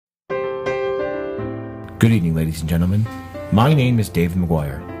Good evening, ladies and gentlemen. My name is David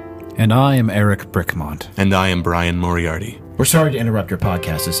McGuire. And I am Eric Brickmont. And I am Brian Moriarty. We're sorry to interrupt your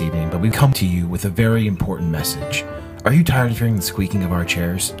podcast this evening, but we've come to you with a very important message. Are you tired of hearing the squeaking of our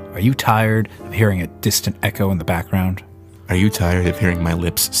chairs? Are you tired of hearing a distant echo in the background? Are you tired of hearing my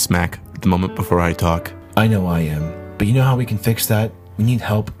lips smack the moment before I talk? I know I am, but you know how we can fix that? We need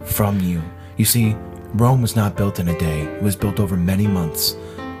help from you. You see, Rome was not built in a day. It was built over many months,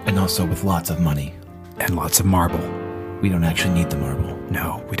 and also with lots of money. And lots of marble. We don't actually need the marble.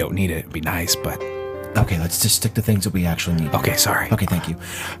 No, we don't need it. It'd be nice, but... Okay, let's just stick to things that we actually need. Okay, sorry. Okay, thank you.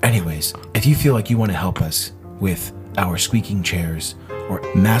 Anyways, if you feel like you want to help us with our squeaking chairs or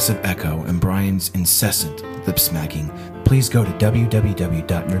massive echo and Brian's incessant lip smacking, please go to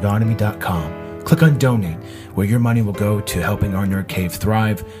www.nerdonomy.com. Click on donate, where your money will go to helping our nerd cave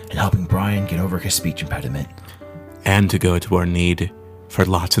thrive and helping Brian get over his speech impediment. And to go to our need for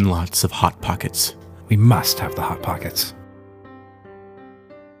lots and lots of Hot Pockets. We must have the Hot Pockets.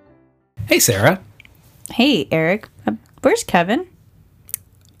 Hey, Sarah. Hey, Eric. Where's Kevin?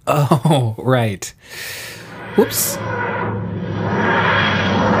 Oh, right. Whoops.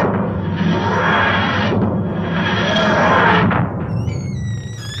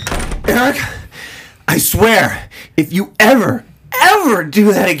 Eric, I swear, if you ever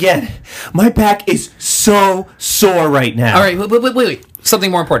do that again, my back is so sore right now. All right, wait.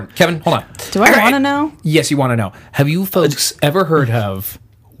 Something more important. Kevin, hold on. Do I want to know? Yes, you want to know. Have you folks ever heard of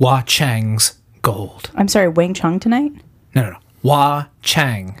Hua Chang's gold? I'm sorry, Wang Chung tonight? No. Hua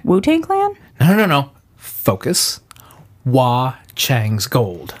Chang. Wu-Tang Clan? No. Focus. Hua Chang's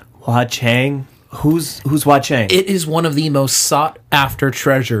gold. Hua Chang? Who's Hua Chang? It is one of the most sought after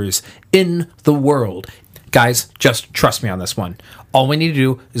treasures in the world. Guys, just trust me on this one. All we need to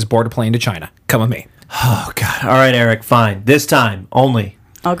do is board a plane to China. Come with me. Oh, God. All right, Eric, fine. This time, only.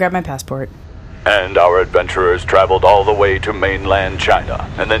 I'll grab my passport. And our adventurers traveled all the way to mainland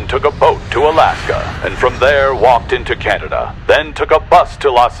China, and then took a boat to Alaska, and from there walked into Canada, then took a bus to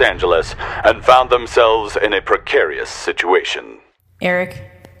Los Angeles, and found themselves in a precarious situation. Eric,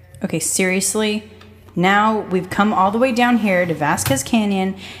 okay, seriously? Now we've come all the way down here to Vasquez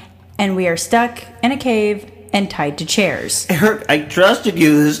Canyon, and we are stuck in a cave and tied to chairs. Eric, I trusted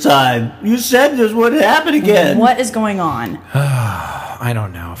you this time. You said this wouldn't happen again. What is going on? I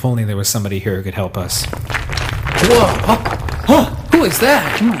don't know. If only there was somebody here who could help us. Whoa! Who is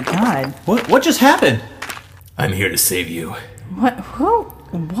that? Oh my god. What just happened? I'm here to save you. What? Who?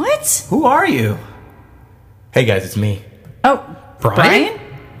 What? Who are you? Hey guys, it's me. Oh, Brian?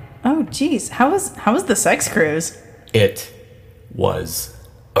 Oh, geez. How was the sex cruise? It was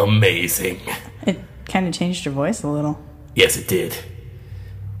amazing. It kind of changed your voice a little. Yes, it did.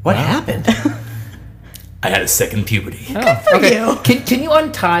 What happened? I had a second puberty. Good for you. Can you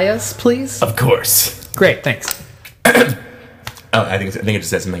untie us, please? Of course. Great, thanks. Oh, I think it just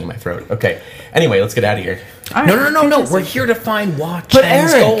says something in my throat. Okay. Anyway, let's get out of here. All right, No. We're here to find Hua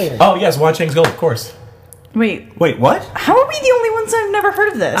Chang's gold. Oh, yes, Hua Chang's gold, of course. Wait, What? how are we the only ones that have never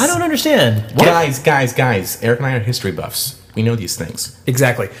heard of this? I don't understand. Guys. Eric and I are history buffs. We know these things.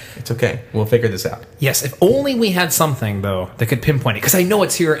 Exactly. It's okay. We'll figure this out. Yes, if only we had something, though, that could pinpoint it, because I know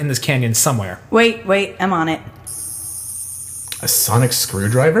it's here in this canyon somewhere. Wait, I'm on it. A sonic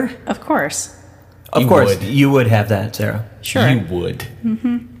screwdriver? Of course. Of course, you would have that, Sarah. Sure. You would.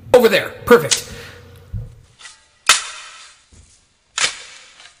 Over there. Perfect.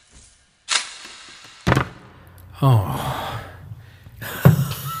 Oh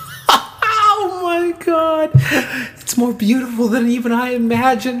my god. It's more beautiful than even I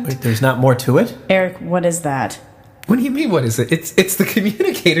imagined. Wait, there's not more to it? Eric, what is that? What do you mean, what is it? It's the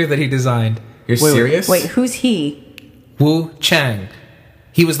communicator that he designed. You're serious? Wait, who's he? Wu Chang.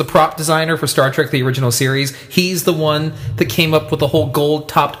 He was the prop designer for Star Trek, the original series. He's the one that came up with the whole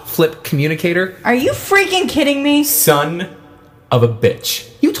gold-topped flip communicator. Are you freaking kidding me? Son of a bitch.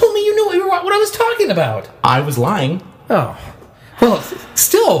 You told me you knew what I was talking about. I was lying. Oh. Well,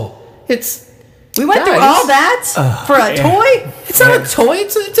 still, it's... We went through Guys. all that for a toy? It's not a toy,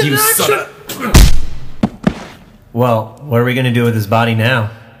 it's an You actual... son of... Well, what are we going to do with his body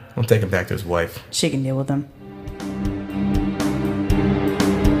now? I'll take him back to his wife. She can deal with him.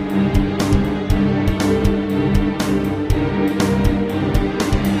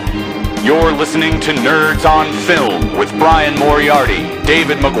 You're listening to Nerds on Film with Brian Moriarty,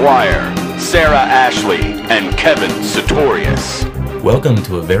 David McGuire, Sarah Ashley, and Kevin Sartorius. Welcome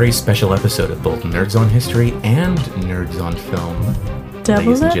to a very special episode of both Nerds on History and Nerds on Film. Double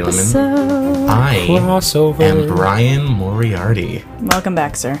Ladies and gentlemen, episode. I Crossover. am Brian Moriarty. Welcome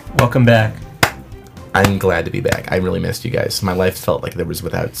back, sir. Welcome back. I'm glad to be back. I really missed you guys. My life felt like there was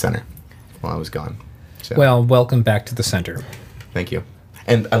without center while I was gone. So, Well, welcome back to the center. thank you.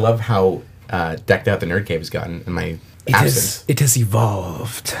 And I love how decked out the Nerd Cave has gotten in my absence. It has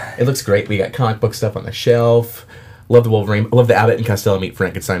evolved. It looks great. We got comic book stuff on the shelf. Love the Wolverine. Love the Abbott and Costello meet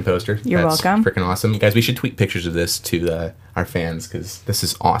Frankenstein poster. You're welcome. Freaking awesome. Guys, we should tweet pictures of this to our fans because this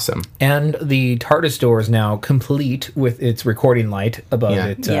is awesome. And the TARDIS door is now complete with its recording light above Yeah.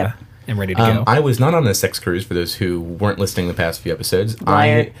 it Yep. and ready to go. I was not on a sex cruise for those who weren't listening the past few episodes.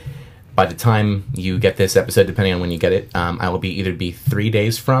 Liar. By the time you get this episode, depending on when you get it, I will either be 3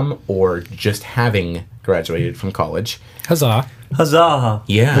 days from or just having graduated from college. Huzzah. Huzzah!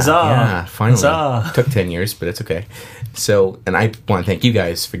 Yeah, Huzzah! yeah, finally. Huzzah! Took 10 years, but it's okay. So, and I want to thank you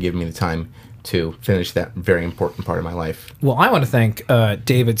guys for giving me the time to finish that very important part of my life. Well, I want to thank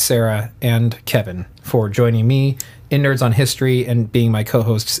David, Sarah, and Kevin for joining me in Nerds on History and being my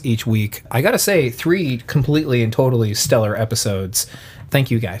co-hosts each week. I got to say, 3 completely and totally stellar episodes. Thank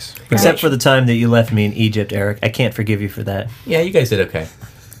you guys. Except for the time that you left me in Egypt, Eric. I can't forgive you for that. Yeah, you guys did okay.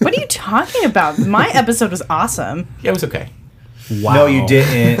 What are you talking about? My episode was awesome. Yeah, it was okay. Wow. No, you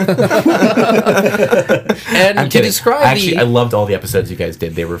didn't. And I'm to kidding. describe Actually, I the loved all the episodes you guys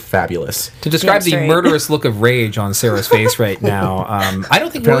did. They were fabulous. to describe the Yes, right. murderous look of rage on Sarah's face right now, I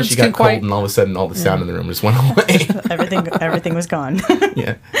don't think Apparently words she can got cold quite. and all of a sudden all the sound in the room just went away. Everything was gone.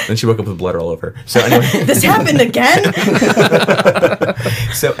 Yeah. Then she woke up with blood all over. So anyway, This happened again.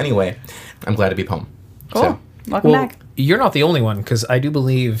 I'm glad to be home. Cool. So, Welcome Well, back. you're not the only one because I do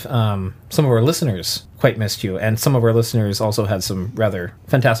believe some of our listeners quite missed you, and some of our listeners also had some rather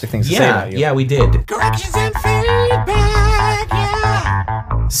fantastic things to say yeah, about you. yeah, we did. Corrections and feedback,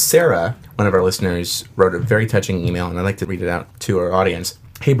 yeah. Sarah, one of our listeners, wrote a very touching email, and I'd like to read it out to our audience.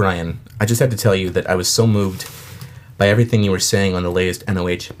 Hey, Brian, I just had to tell you that I was so moved by everything you were saying on the latest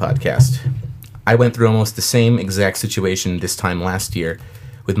NOH podcast. I went through almost the same exact situation this time last year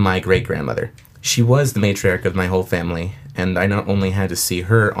with my great-grandmother. She was the matriarch of my whole family, and I not only had to see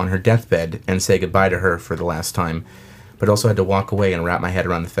her on her deathbed and say goodbye to her for the last time, but also had to walk away and wrap my head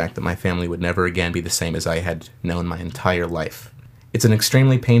around the fact that my family would never again be the same as I had known my entire life. It's an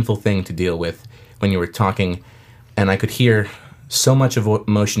extremely painful thing to deal with when you were talking, and I could hear so much of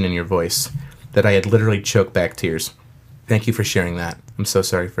emotion in your voice that I had literally choked back tears. Thank you for sharing that. I'm so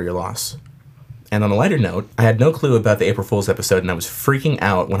sorry for your loss. And on a lighter note, I had no clue about the April Fool's episode, and I was freaking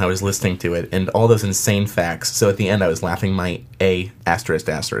out when I was listening to it, and all those insane facts, so at the end I was laughing my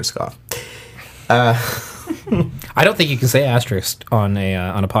asterisk off. I don't think you can say asterisk on a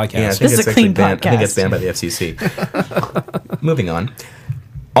podcast. Yeah, I This think is it's a actually clean banned. I think it's podcast. banned by the FCC. Moving on.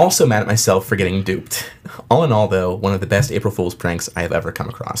 Also mad at myself for getting duped. All in all, though, one of the best April Fool's pranks I have ever come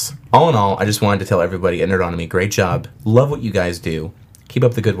across. All in all, I just wanted to tell everybody at Nerdonomy, great job. Love what you guys do. Keep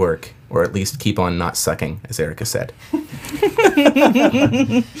up the good work, or at least keep on not sucking, as Erica said.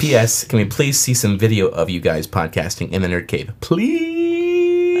 P.S. Can we please see some video of you guys podcasting in the Nerd Cave?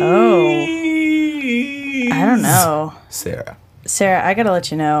 Please. Oh. I don't know. Sarah. Sarah, I gotta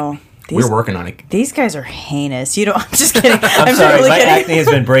let you know. We're working on it. These guys are heinous. You don't. I'm just kidding. I'm sorry, totally my kidding. acne has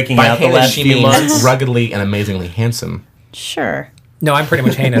been breaking By out the heinous, last she few means months. ruggedly and amazingly handsome. Sure. No, I'm pretty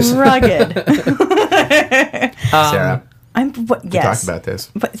much heinous. Rugged. Sarah, I'm. What? we Yes. talked about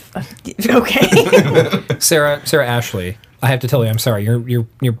this. But, okay. Sarah Ashley, I have to tell you, I'm sorry. You're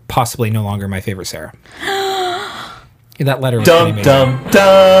possibly no longer my favorite Sarah. That letter was Dum pretty dum amazing.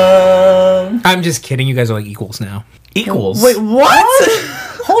 dum. I'm just kidding. You guys are like equals now. Equals. Wait, what?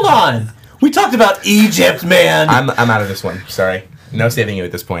 Hold on. We talked about Egypt, man. I'm out of this one. Sorry. No saving you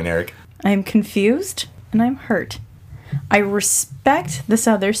at this point, Eric. I'm confused and I'm hurt. I respect this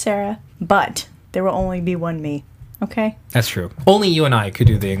other Sarah, but there will only be one me. Okay? That's true. Only you and I could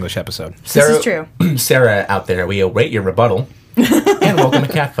do the English episode. Sarah, is true. Sarah out there, we await your rebuttal. And welcome to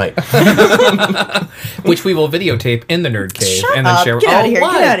Catfight. Which we will videotape in the Nerd Cave Shut and then up. share. Get out of here.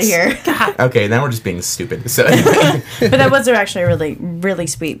 what? Get out of here. Okay, now we're just being stupid. So anyway, But that was actually a really, really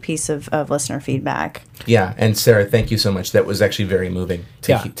sweet piece of listener feedback. yeah, and Sarah, thank you so much. That was actually very moving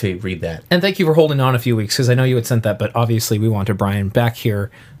to, Yeah. to read that. And thank you for holding on a few weeks because I know you had sent that, but obviously we wanted Brian back here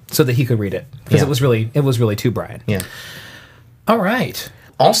so that he could read it because Yeah. it was really to Brian. Yeah. All right.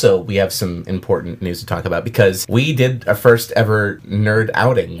 Also, we have some important news to talk about because we did our first ever nerd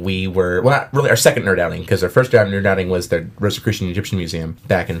outing. We were, well, not really our second nerd outing because our first nerd outing was the Rosicrucian Egyptian Museum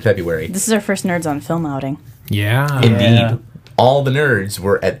back in February. This is our first Nerds on Film outing. Yeah. Indeed. All the nerds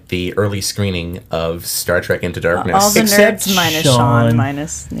were at the early screening of Star Trek Into Darkness. All the Except nerds minus Sean. Sean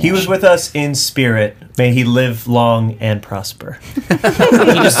minus. He was with us in spirit. May he live long and prosper. He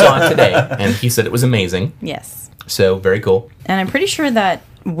just saw it today, and he said it was amazing. Yes. So, very cool. And I'm pretty sure that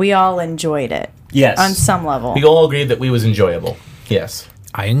we all enjoyed it. Yes. On some level. We all agreed that we was enjoyable. Yes.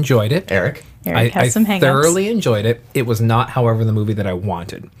 I enjoyed it. Eric? Eric has some I hangups. thoroughly enjoyed it. It was not, however, the movie that I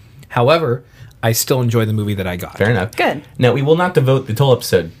wanted. However, I still enjoy the movie that I got. Fair enough. Good. Now, we will not devote the whole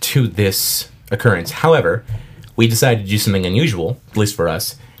episode to this occurrence. However, we decided to do something unusual, at least for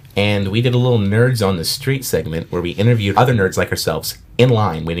us, and we did a little Nerds on the Street segment where we interviewed other nerds like ourselves in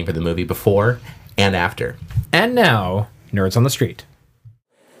line waiting for the movie before and after. And now, Nerds on the Street.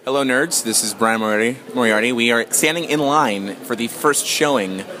 Hello, nerds. This is Brian Moriarty. We are standing in line for the first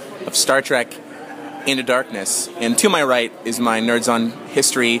showing of Star Trek Into Darkness. And to my right is my Nerds on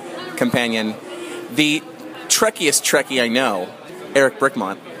History companion, the Trekkiest Trekkie I know, Eric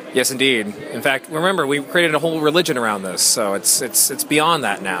Brickmont. Yes, indeed. In fact, remember, we created a whole religion around this, so it's beyond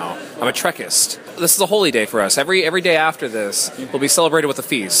that now. I'm a Trekkist. This is a holy day for us. Every day after this will be celebrated with a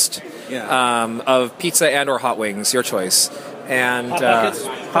feast of pizza and or hot wings, your choice. And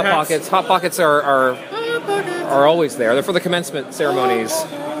hot pockets are always there. They're for the commencement ceremonies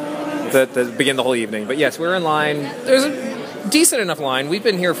that begin the whole evening. But yes, we're in line. There's a decent enough line. We've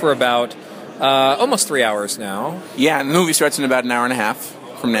been here for about almost 3 hours now. Yeah, and the movie starts in about an hour and a half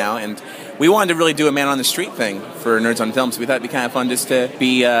from now, and we wanted to really do a man on the street thing for Nerds on Film, so we thought it'd be kind of fun just to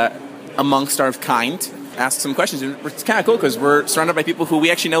be amongst our kind, ask some questions. And it's kind of cool because we're surrounded by people who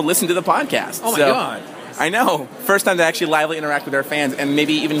we actually know listen to the podcast. Oh my God. I know. First time to actually lively interact with our fans and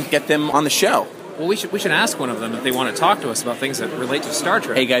maybe even get them on the show. Well, we should ask one of them if they want to talk to us about things that relate to Star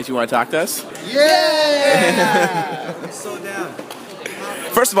Trek. Hey guys, you want to talk to us? Yeah! I'm so down.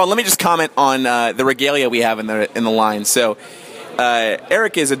 First of all, let me just comment on the regalia we have in the line. So,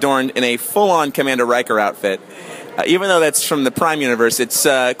 Eric is adorned in a full-on Commander Riker outfit. Even though that's from the Prime universe, it's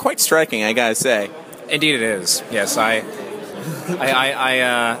quite striking, I gotta say. Indeed, it is. Yes, I've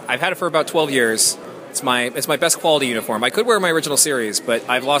had it for about 12 years. It's my best quality uniform. I could wear my original series, but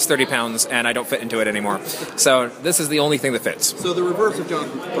I've lost 30 pounds and I don't fit into it anymore. So this is the only thing that fits. So the reverse of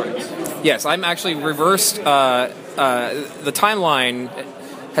Jonathan Frakes. Yes, I'm actually reversed. The timeline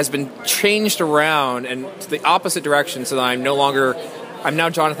has been changed around and to the opposite direction, so that I'm now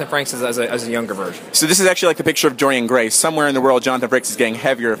Jonathan Frakes as a younger version. So this is actually like the picture of Dorian Gray. Somewhere in the world, Jonathan Frakes is getting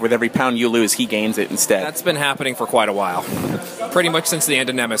heavier. With every pound you lose, he gains it instead. That's been happening for quite a while. Pretty much since the end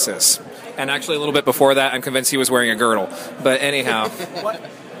of Nemesis. And actually a little bit before that, I'm convinced he was wearing a girdle. But anyhow.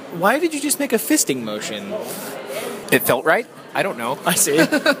 Why did you just make a fisting motion? It felt right? I don't know. I see. All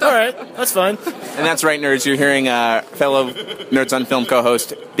right, that's fine. And that's right, nerds. You're hearing fellow Nerds on Film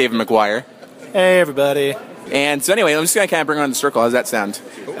co-host David McGuire. Hey, everybody. And so anyway, I'm just going to kind of bring around the circle. How's that sound?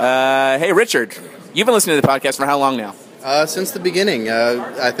 Hey, Richard. You've been listening to the podcast for how long now? Since the beginning.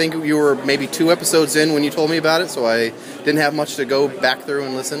 I think you were maybe 2 episodes in when you told me about it, so I didn't have much to go back through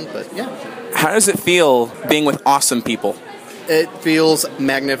and listen, but yeah. How does it feel being with awesome people? It feels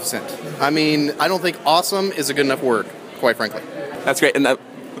magnificent. I mean, I don't think awesome is a good enough word, quite frankly. That's great. And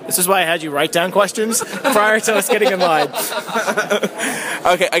this is why I had you write down questions prior to us getting in line.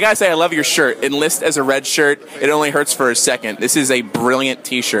 Okay, I gotta say, I love your shirt. Enlist as a red shirt, it only hurts for a second. This is a brilliant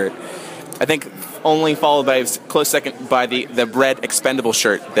t-shirt. I think only followed by a close second by the red expendable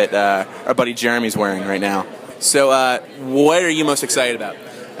shirt that our buddy Jeremy's wearing right now. So what are you most excited about?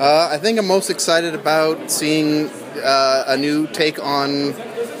 I think I'm most excited about seeing a new take on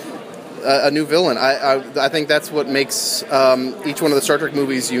a new villain. I think that's what makes each one of the Star Trek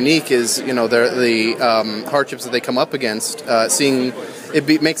movies unique is, you know, the hardships that they come up against. Seeing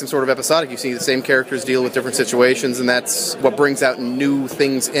it makes them sort of episodic. You see the same characters deal with different situations, and that's what brings out new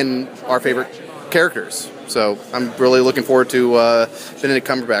things in our favorite characters. So I'm really looking forward to Benedict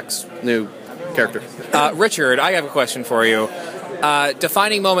Cumberbatch's new character. Richard, I have a question for you.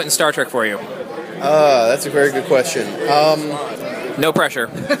 Defining moment in Star Trek for you? That's a very good question. No pressure.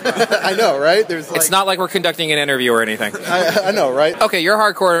 I know, right? It's not like we're conducting an interview or anything. I know, right? Okay, you're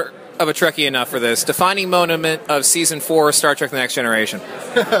hardcore of a Trekkie enough for this. Defining moment of Season 4 Star Trek The Next Generation.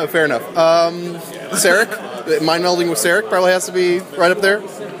 Fair enough. Sarek. Mind melding with Sarek probably has to be right up there.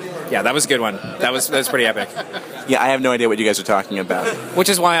 Yeah, that was a good one. That was pretty epic. Yeah, I have no idea what you guys are talking about. Which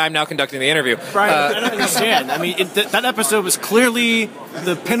is why I'm now conducting the interview. Brian, I don't understand. I mean, that episode was clearly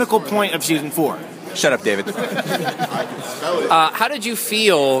the pinnacle point of Season 4. Shut up, David. How did you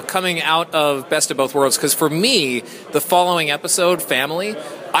feel coming out of Best of Both Worlds? Because for me, the following episode, Family,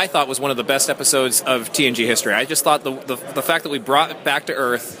 I thought was one of the best episodes of TNG history. I just thought the fact that we brought it back to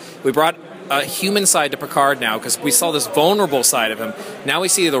Earth, we brought a human side to Picard now, because we saw this vulnerable side of him. Now we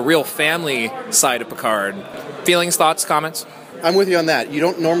see the real family side of Picard. Feelings, thoughts, comments? I'm with you on that. You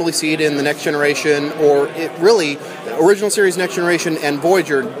don't normally see it in the Next Generation, or it really, original series Next Generation and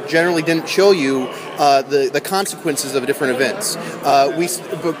Voyager generally didn't show you the consequences of different events.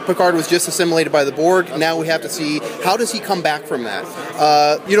 Picard was just assimilated by the Borg. Now we have to see how does he come back from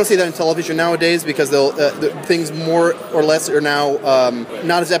that. You don't see that in television nowadays because things more or less are now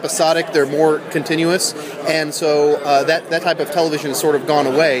not as episodic. They're more continuous, and so that type of television has sort of gone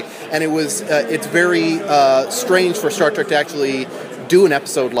away. And it's very strange for Star Trek to actually do an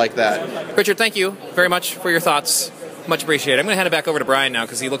episode like that. Richard, thank you very much for your thoughts. Much appreciated. I'm going to hand it back over to Brian now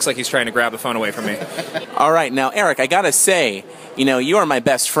because he looks like he's trying to grab the phone away from me. All right, now Eric, I gotta say, you are my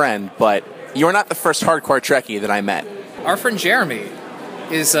best friend, but you're not the first hardcore Trekkie that I met. Our friend Jeremy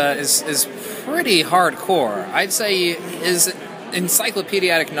is pretty hardcore. I'd say his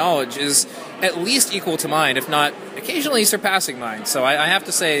encyclopedic knowledge is at least equal to mine, if not occasionally surpassing mine. So I have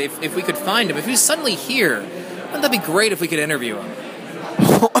to say, if we could find him, if he's suddenly here, wouldn't that be great if we could interview him?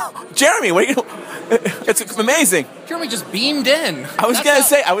 Jeremy, what are you? It's amazing. Jeremy just beamed in. I was going to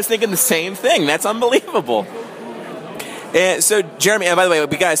say, I was thinking the same thing. That's unbelievable. So, Jeremy, and by the way,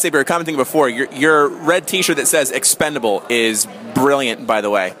 we got to say, we were commenting before, your red t-shirt that says expendable is brilliant, by the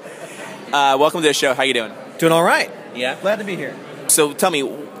way. Welcome to the show. How you doing? Doing all right. Yeah? Glad to be here. So, tell me,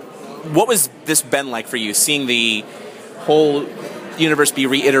 what was this been like for you, seeing the whole universe be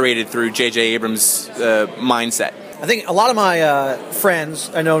reiterated through J.J. Abrams' mindset? I think a lot of my friends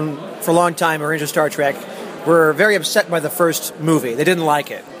I've known for a long time who are into Star Trek were very upset by the first movie. They didn't like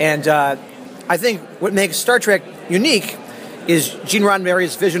it. And I think what makes Star Trek unique is Gene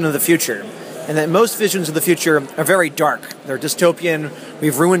Roddenberry's vision of the future. And that most visions of the future are very dark. They're dystopian.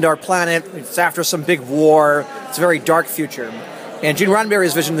 We've ruined our planet. It's after some big war. It's a very dark future. And Gene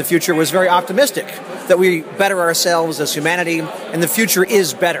Roddenberry's vision of the future was very optimistic, that we better ourselves as humanity, and the future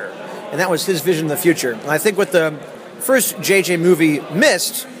is better. And that was his vision of the future. And I think what the first JJ movie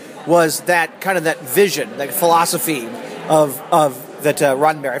missed was that kind of that vision, that philosophy of that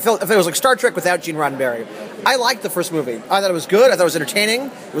Roddenberry. I felt it was like Star Trek without Gene Roddenberry. I liked the first movie. I thought it was good. I thought it was entertaining.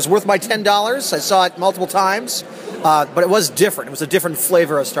 It was worth my $10. I saw it multiple times. But it was different. It was a different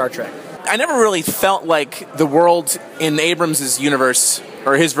flavor of Star Trek. I never really felt like the world in Abrams' universe,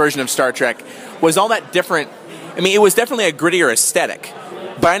 or his version of Star Trek, was all that different. I mean, it was definitely a grittier aesthetic.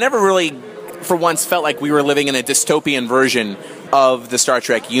 But I never really, for once, felt like we were living in a dystopian version of the Star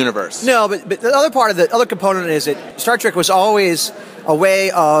Trek universe. No, but the other part of the other component is that Star Trek was always a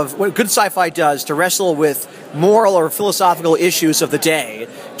way of what good sci-fi does to wrestle with moral or philosophical issues of the day,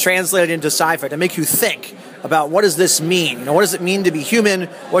 translated into sci-fi to make you think about what does this mean? What does it mean to be human?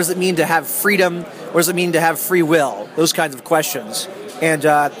 What does it mean to have freedom? What does it mean to have free will? Those kinds of questions. And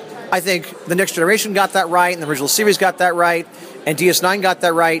I think The Next Generation got that right, and the original series got that right, and DS9 got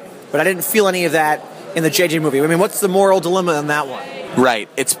that right, but I didn't feel any of that in the JJ movie. I mean, what's the moral dilemma in that one? Right.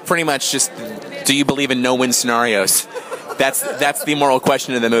 It's pretty much just, do you believe in no-win scenarios? That's the moral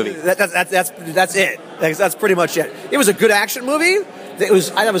question in the movie. That's it. That's pretty much it. It was a good action movie.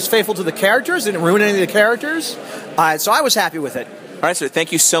 I was faithful to the characters. Didn't ruin any of the characters. So I was happy with it. All right, sir.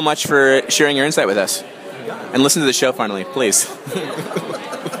 Thank you so much for sharing your insight with us. And listen to the show finally, please.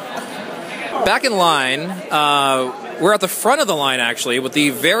 Back in line, we're at the front of the line, actually, with the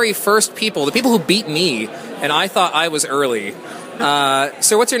very first people, the people who beat me, and I thought I was early.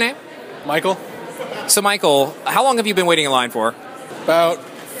 Sir, what's your name? Michael. So, Michael, how long have you been waiting in line for? About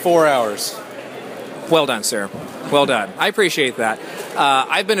 4 hours. Well done, sir. Well done. I appreciate that.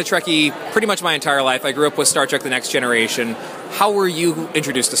 I've been a Trekkie pretty much my entire life. I grew up with Star Trek The Next Generation. How were you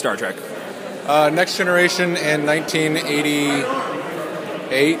introduced to Star Trek? Next Generation in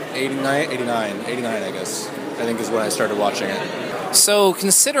 1988, 89, I guess, I think is when I started watching it. So,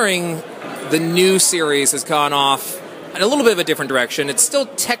 considering the new series has gone off in a little bit of a different direction, it's still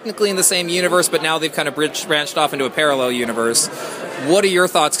technically in the same universe, but now they've kind of branched off into a parallel universe. What are your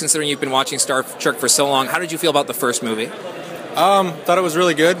thoughts, considering you've been watching Star Trek for so long? How did you feel about the first movie? Thought it was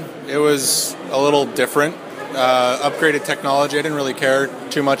really good. It was a little different. Upgraded technology. I didn't really care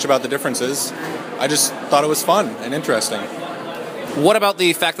too much about the differences. I just thought it was fun and interesting. What about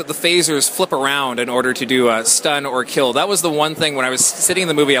the fact that the phasers flip around in order to do a stun or kill? That was the one thing when I was sitting in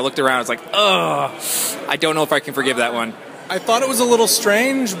the movie, I looked around, I was like, ugh, I don't know if I can forgive that one. I thought it was a little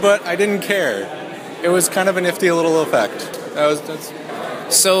strange, but I didn't care. It was kind of a nifty little effect.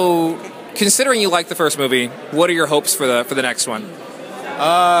 So, considering you liked the first movie, what are your hopes for the next one?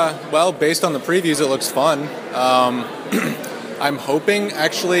 Well, based on the previews, it looks fun. I'm hoping,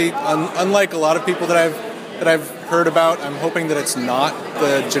 actually, unlike a lot of people that I've heard about, I'm hoping that it's not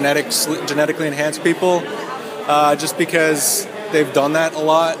the genetically enhanced people, just because they've done that a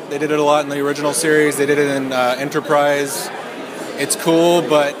lot. They did it a lot in the original series. They did it in Enterprise. It's cool,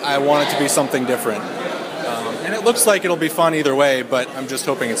 but I want it to be something different. And it looks like it'll be fun either way, but I'm just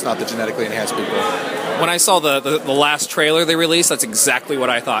hoping it's not the genetically enhanced people. When I saw the last trailer they released, that's exactly what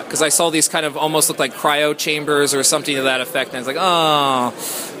I thought. Because I saw these kind of almost look like cryo chambers or something to that effect. And I was like, oh,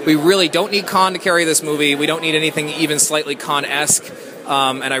 we really don't need Khan to carry this movie. We don't need anything even slightly Khan-esque.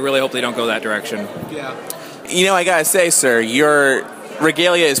 And I really hope they don't go that direction. Yeah. You know, I gotta say, sir, your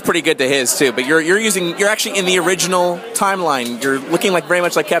regalia is pretty good to his too. But you're actually in the original timeline. You're looking like very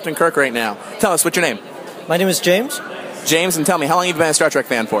much like Captain Kirk right now. Tell us, what's your name? My name is James. James, and tell me, how long have you been a Star Trek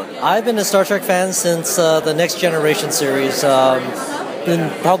fan for? I've been a Star Trek fan since the Next Generation series, in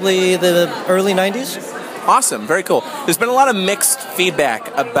probably the early 90s. Awesome, very cool. There's been a lot of mixed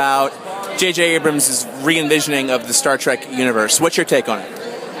feedback about J.J. Abrams' re-envisioning of the Star Trek universe. What's your take on it?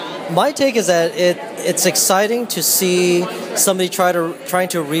 My take is that it's exciting to see somebody trying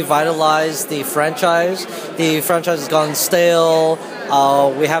to revitalize the franchise. The franchise has gone stale.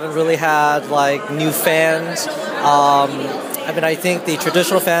 We haven't really had like new fans. I think the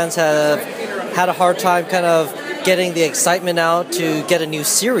traditional fans have had a hard time kind of getting the excitement out to get a new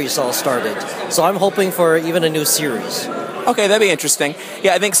series all started. So I'm hoping for even a new series. Okay, that'd be interesting.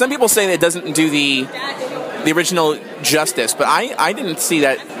 Yeah, I think some people say that it doesn't do the original justice, but I didn't see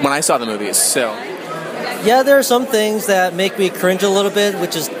that when I saw the movies, so... Yeah, there are some things that make me cringe a little bit,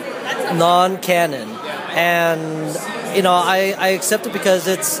 which is non-canon. And, I accept it because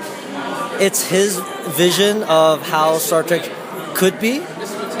it's his vision of how Star Trek could be,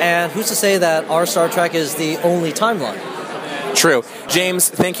 and who's to say that our Star Trek is the only timeline? True. James,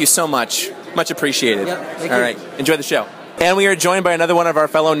 thank you so much. Much appreciated. Yep, thank All you. right, enjoy the show. And we are joined by another one of our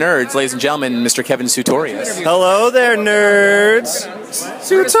fellow nerds, ladies and gentlemen, Mr. Kevin Sutorius. Hello there, nerds.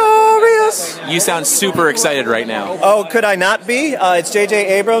 Sutorius! You sound super excited right now. Oh, could I not be? It's J.J.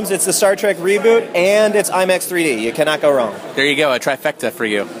 Abrams, it's the Star Trek reboot, and it's IMAX 3D. You cannot go wrong. There you go, a trifecta for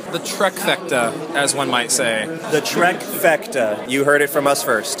you. The Trekfecta, as one might say. The Trekfecta. You heard it from us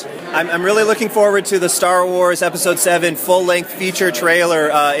first. I'm really looking forward to the Star Wars Episode 7 full-length feature trailer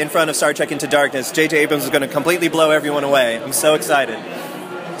in front of Star Trek Into Darkness. J.J. Abrams is going to completely blow everyone away. I'm so excited.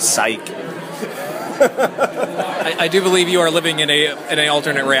 Psych. I do believe you are living in a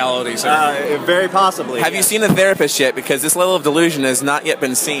alternate reality, sir. Very possibly. Have you seen a therapist yet? Because this level of delusion has not yet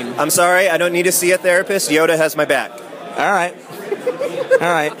been seen. I'm sorry, I don't need to see a therapist. Yoda has my back. All right.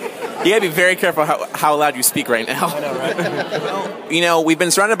 All right. You gotta be very careful how loud you speak right now. I know, right? We've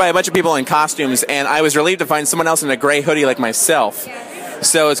been surrounded by a bunch of people in costumes, and I was relieved to find someone else in a gray hoodie like myself.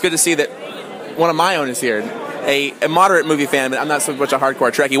 So it's good to see that one of my own is here. A moderate movie fan, but I'm not so much a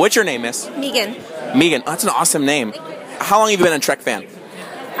hardcore Trekkie. What's your name, miss? Megan. Megan. Oh, that's an awesome name. How long have you been a Trek fan?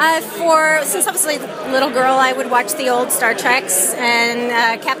 Since I was a little girl, I would watch the old Star Treks,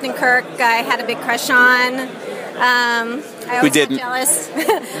 and Captain Kirk I had a big crush on. I always got jealous.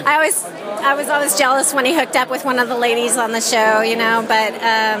 I was always jealous when he hooked up with one of the ladies on the show,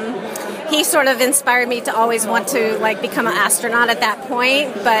 but he sort of inspired me to always want to become an astronaut at that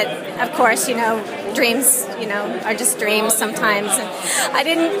point. But of course, dreams, are just dreams sometimes. I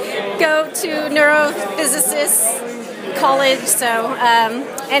didn't go to neurophysicist college, so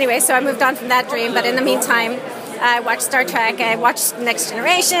so I moved on from that dream. But in the meantime, I watched Star Trek, I watched Next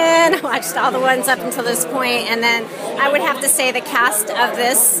Generation, I watched all the ones up until this point, and then I would have to say the cast of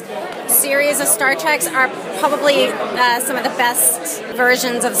this series of Star Treks are probably some of the best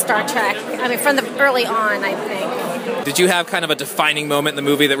versions of Star Trek. I mean, from the early on, I think. Did you have kind of a defining moment in the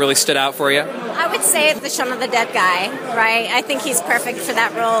movie that really stood out for you? I would say the Shaun of the Dead guy, right? I think he's perfect for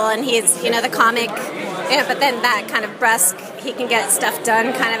that role, and he's, the comic, but then that kind of brusque, he can get stuff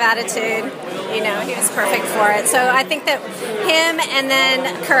done kind of attitude. He was perfect for it. So I think that him and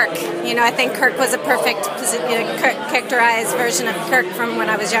then Kirk, I think Kirk was a perfect characterized version of Kirk from when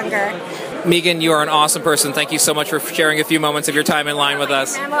I was younger. Megan, you are an awesome person. Thank you so much for sharing a few moments of your time in line with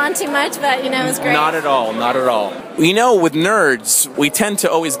us. I'm on too much, but, it was great. Not at all, not at all. With nerds, we tend to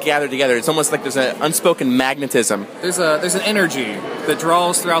always gather together. It's almost like there's an unspoken magnetism. There's an energy that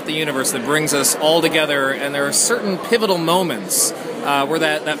draws throughout the universe that brings us all together, and there are certain pivotal moments where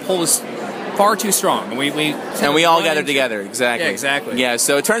that pull is far too strong. And we all gathered together, exactly. Yeah, exactly. Yeah,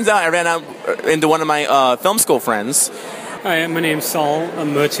 so it turns out I ran out into one of my film school friends. Hi, my name's Saul, a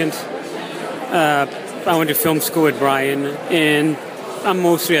merchant. I went to film school with Brian, and I'm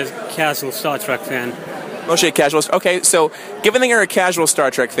mostly a casual Star Trek fan. Mostly a casual. Okay, so given that you're a casual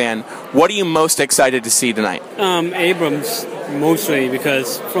Star Trek fan, what are you most excited to see tonight? Abrams, mostly,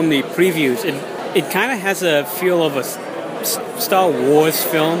 because from the previews, it kind of has a feel of a Star Wars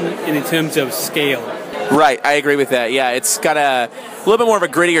film in terms of scale. Right, I agree with that. Yeah, it's got a little bit more of a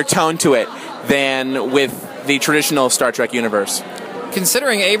grittier tone to it than with the traditional Star Trek universe?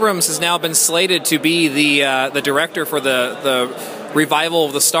 Considering Abrams has now been slated to be the director for the revival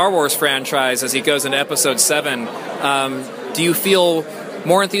of the Star Wars franchise as he goes into Episode 7, do you feel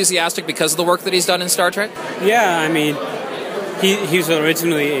more enthusiastic because of the work that he's done in Star Trek? Yeah, I mean, he's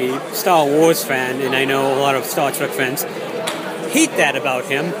originally a Star Wars fan, and I know a lot of Star Trek fans hate that about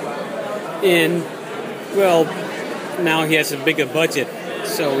him. And, well, now he has a bigger budget,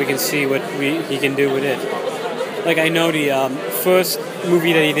 so we can see what he can do with it. Like, I know the first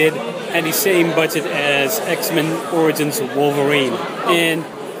movie that he did had the same budget as X-Men Origins Wolverine, and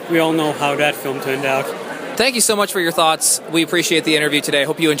we all know how that film turned out. Thank you so much for your thoughts. We appreciate the interview today.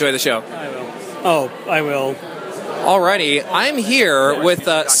 Hope you enjoy the show. I will. Oh, I will. Alrighty, I'm here with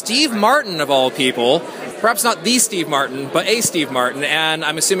Steve Martin, of all people. Perhaps not the Steve Martin, but a Steve Martin, and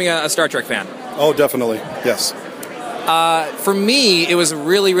I'm assuming a Star Trek fan. Oh, definitely, yes. For me, it was a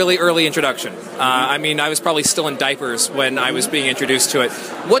really, really early introduction. I mean, I was probably still in diapers when I was being introduced to it.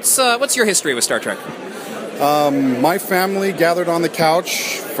 What's your history with Star Trek? My family gathered on the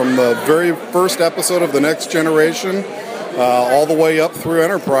couch from the very first episode of The Next Generation all the way up through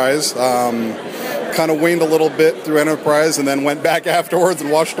Enterprise. Kind of weaned a little bit through Enterprise and then went back afterwards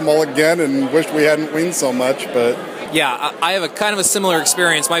and watched them all again and wished we hadn't weaned so much, but... Yeah, I have a kind of a similar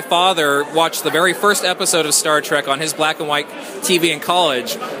experience. My father watched the very first episode of Star Trek on his black and white TV in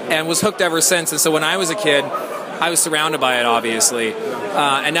college and was hooked ever since. And so when I was a kid, I was surrounded by it, obviously.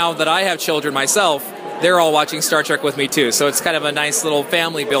 And now that I have children myself, they're all watching Star Trek with me too. So it's kind of a nice little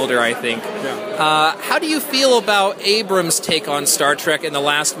family builder, I think. How do you feel about Abrams' take on Star Trek in the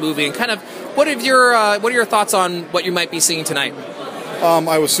last movie? And kind of what are your thoughts on what you might be seeing tonight?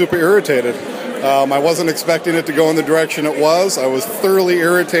 I was super irritated. I wasn't expecting it to go in the direction it was. I was thoroughly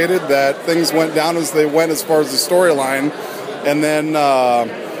irritated that things went down as they went as far as the storyline. And then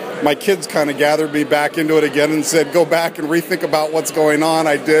my kids kind of gathered me back into it again and said, go back and rethink about what's going on.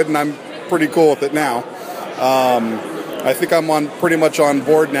 I did, and I'm pretty cool with it now. I think I'm pretty much on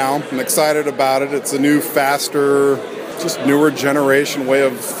board now. I'm excited about it. It's a new, faster, just newer generation way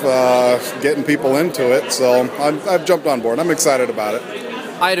of getting people into it. So I've jumped on board. I'm excited about it.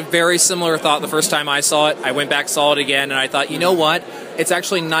 I had a very similar thought the first time I saw it. I went back, saw it again, and I thought, you know what? It's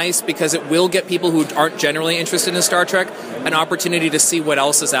actually nice because it will get people who aren't generally interested in Star Trek an opportunity to see what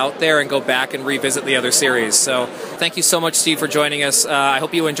else is out there and go back and revisit the other series. So thank you so much, Steve, for joining us. I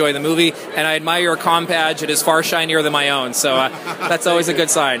hope you enjoy the movie, and I admire your comm badge. It is far shinier than my own, so that's always a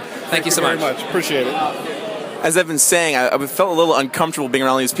good sign. Thank you so much. Very much. Appreciate it. As I've been saying, I felt a little uncomfortable being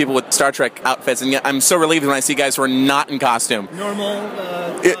around these people with Star Trek outfits, and yet I'm so relieved when I see guys who are not in costume.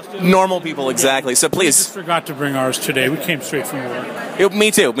 Normal people, exactly. So please. We just forgot to bring ours today. We came straight from work.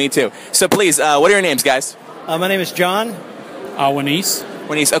 Me too. So please, what are your names, guys? My name is John. Wanice.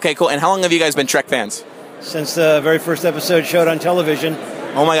 Wanice, okay, cool. And how long have you guys been Trek fans? Since the very first episode showed on television.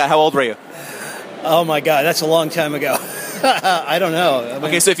 Oh my God, how old were you? Oh my God, that's a long time ago. I don't know. I mean,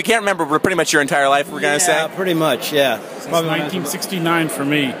 okay, so if you can't remember, pretty much your entire life, we're going to say? Yeah, pretty much, yeah. Since 1969 for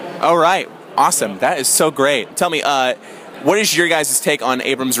me. All right, awesome. That is so great. Tell me, what is your guys' take on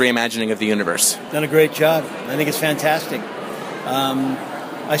Abrams' reimagining of the universe? Done a great job. I think it's fantastic.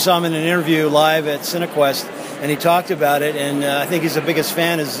 I saw him in an interview live at CineQuest, and he talked about it, and I think he's the biggest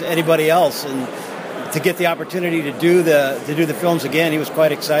fan as anybody else. And to get the opportunity to do the films again, he was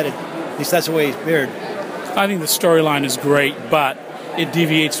quite excited. At least that's the way he's appeared. I think the storyline is great, but it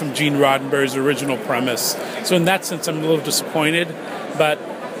deviates from Gene Roddenberry's original premise. So in that sense, I'm a little disappointed, but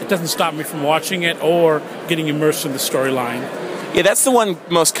it doesn't stop me from watching it or getting immersed in the storyline. Yeah, that's the one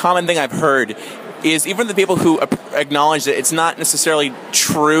most common thing I've heard, is even the people who acknowledge that it's not necessarily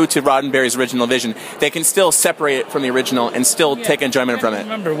true to Roddenberry's original vision, they can still separate it from the original and still take enjoyment from it.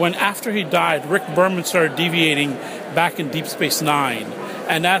 Remember, when after he died, Rick Berman started deviating back in Deep Space Nine,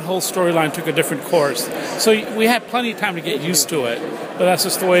 and that whole storyline took a different course. So we had plenty of time to get used to it, but that's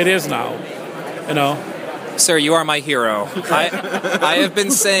just the way it is now, you know. Sir, you are my hero. I have been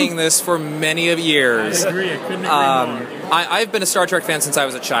saying this for many of years. I agree. I couldn't agree more. I've been a Star Trek fan since I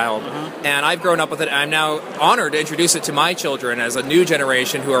was a child, and I've grown up with it. I'm now honored to introduce it to my children as a new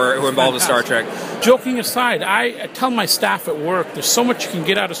generation who are involved with Star Trek. Joking aside, I tell my staff at work, there's so much you can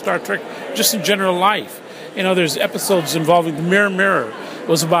get out of Star Trek just in general life. You know, there's episodes involving the Mirror. It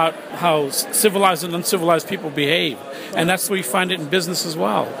was about how civilized and uncivilized people behave. And that's the way you find it in business as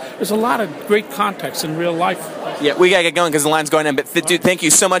well. There's a lot of great context in real life. Yeah, we got to get going because the line's going in. But dude, thank you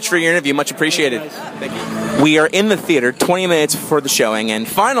so much for your interview. Much appreciated. Thank you. We are in the theater 20 minutes before the showing. And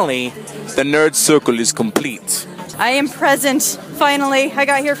finally, the Nerd Circle is complete. I am present. Finally. I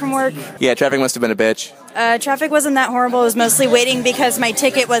got here from work. Yeah, traffic must have been a bitch. Traffic wasn't that horrible. It was mostly waiting because my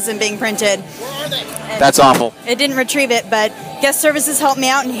ticket wasn't being printed. That's awful. It didn't retrieve it, but guest services helped me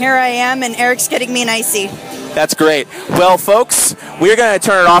out, and here I am, and Eric's getting me an icy. That's great. Well, folks, we're going to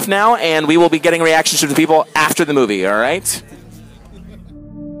turn it off now, and we will be getting reactions from the people after the movie, all right?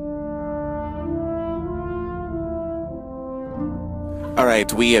 All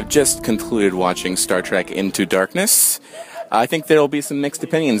right, we have just concluded watching Star Trek Into Darkness. I think there will be some mixed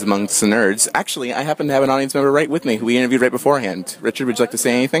opinions amongst the nerds. Actually, I happen to have an audience member right with me who we interviewed right beforehand. Richard, would you like to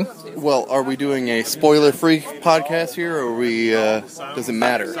say anything? Well, are we doing a spoiler-free podcast here, or are we? Does it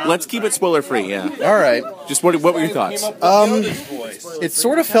matter? Let's keep it spoiler-free. Yeah. All right. Just what were your thoughts? It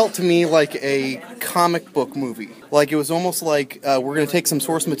sort of felt to me like a comic book movie. Like it was almost like we're going to take some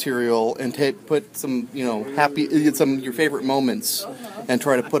source material and put some, some your favorite moments, and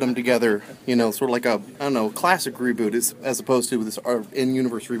try to put them together. Sort of like a classic reboot as opposed to this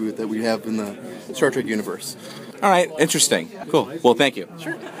in-universe reboot that we have in the Star Trek universe. All right, interesting. Cool. Well, thank you.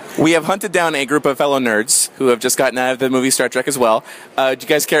 Sure. We have hunted down a group of fellow nerds who have just gotten out of the movie Star Trek as well. Do you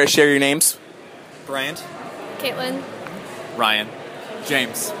guys care to share your names? Bryant. Caitlin. Ryan.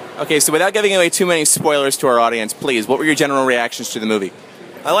 James. Okay, so without giving away too many spoilers to our audience, please, what were your general reactions to the movie?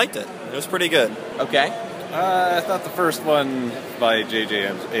 I liked it. It was pretty good. Okay. I thought the first one by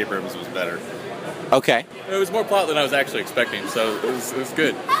J.J. Abrams was better. Okay. It was more plot than I was actually expecting, so it was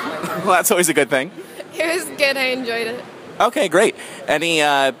good. Well, that's always a good thing. It was good. I enjoyed it. Okay, great. Any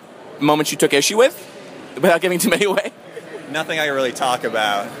moments you took issue with, without giving too many away? Nothing I can really talk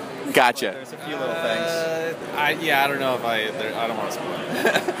about. Gotcha. There's a few little things. I don't know if I don't want to spoil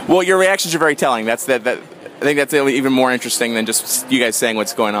it. Well, your reactions are very telling. I think that's even more interesting than just you guys saying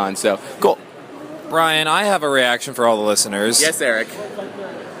what's going on. So, cool. Brian, I have a reaction for all the listeners. Yes, Eric.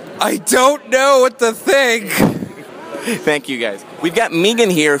 I don't know what to think. Thank you, guys. We've got Megan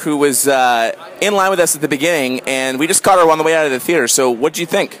here, who was in line with us at the beginning, and we just caught her on the way out of the theater. So, what did you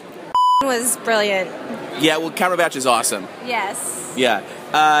think? It was brilliant. Yeah, well, Cumberbatch is awesome. Yes. Yeah.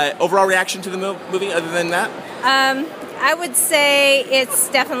 Overall reaction to the movie, other than that? I would say it's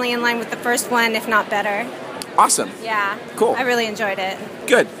definitely in line with the first one, if not better. Awesome. Yeah. Cool. I really enjoyed it.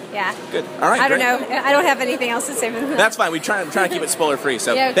 Good. Yeah. Good. All right. I don't great. know. I don't have anything else to say than that. That's fine. I'm trying to keep it spoiler free.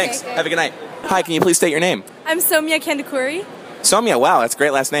 So Yeah, okay, thanks. good. Have a good night. Hi. Can you please state your name? I'm Somya Kandakuri. Somya. Wow, that's a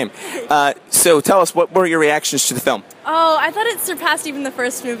great last name. So tell us, what were your reactions to the film? Oh, I thought it surpassed even the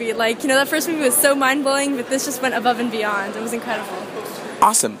first movie. That first movie was so mind-blowing, but this just went above and beyond. It was incredible.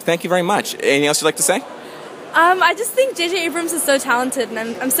 Awesome. Thank you very much. Anything else you'd like to say? I just think J.J. Abrams is so talented,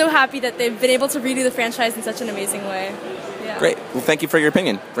 and I'm so happy that they've been able to redo the franchise in such an amazing way. Yeah. Great. Well, thank you for your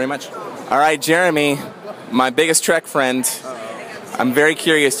opinion very much. All right, Jeremy, my biggest Trek friend, I'm very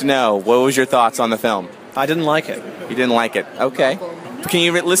curious to know, what was your thoughts on the film? I didn't like it. You didn't like it. Okay. Can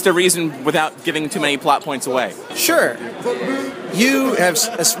you list a reason without giving too many plot points away? Sure. You have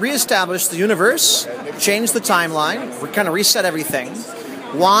reestablished the universe, changed the timeline, kind of reset everything.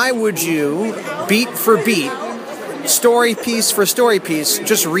 Why would you, beat for beat, story piece for story piece,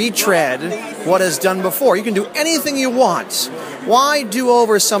 just retread what is done before? You can do anything you want. Why do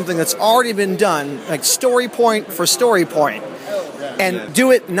over something that's already been done, like story point for story point, and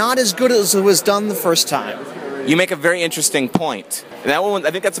do it not as good as it was done the first time? You make a very interesting point. And that one,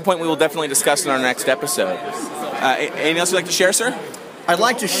 I think that's a point we will definitely discuss in our next episode. Anything else you'd like to share, sir? I'd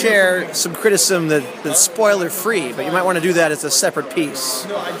like to share some criticism that's spoiler-free, but you might want to do that as a separate piece.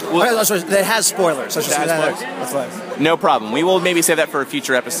 That has spoilers. No problem. We will maybe save that for a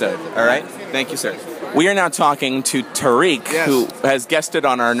future episode. All right? Thank you, sir. We are now talking to Tariq, who has guested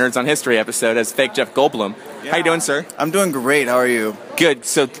on our Nerds on History episode as fake Jeff Goldblum. How you doing, sir? I'm doing great. How are you? Good.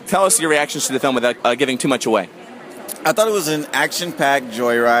 So tell us your reactions to the film without giving too much away. I thought it was an action-packed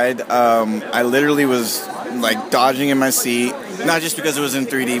joyride. I literally was dodging in my seat, not just because it was in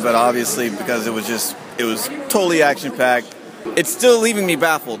 3D, but obviously because it was totally action-packed. It's still leaving me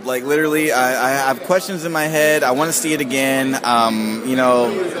baffled. Literally, I have questions in my head. I want to see it again.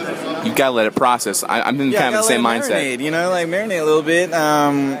 You've got to let it process. I'm in kind of the same mindset. Marinate a little bit.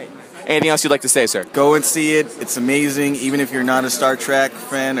 Anything else you'd like to say, sir? Go and see it. It's amazing. Even if you're not a Star Trek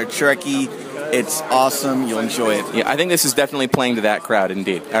fan or Trekkie, it's awesome. You'll enjoy it. Yeah, I think this is definitely playing to that crowd,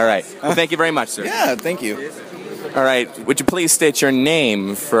 indeed. All right. Well, thank you very much, sir. Yeah, thank you. All right. Would you please state your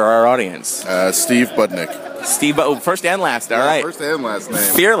name for our audience? Steve Budnick. Steve, first and last. All right. First and last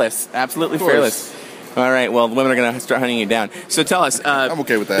name. Fearless. Absolutely fearless. All right. Well, the women are going to start hunting you down. So tell us. I'm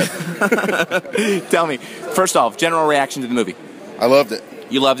okay with that. Tell me, first off, general reaction to the movie. I loved it.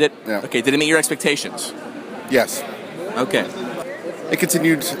 You loved it? Yeah. Okay. Did it meet your expectations? Yes. Okay. It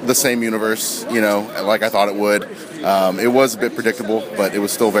continued the same universe, like I thought it would. It was a bit predictable, but it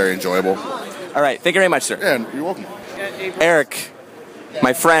was still very enjoyable. All right. Thank you very much, sir. Yeah, you're welcome. Eric,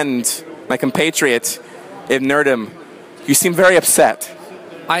 my friend, my compatriot in nerdom, you seem very upset.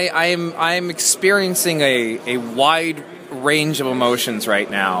 I'm experiencing a wide range of emotions right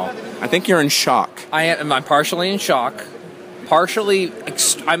now. I think you're in shock. I'm partially in shock.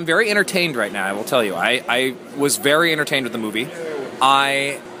 I'm very entertained right now, I will tell you. I was very entertained with the movie.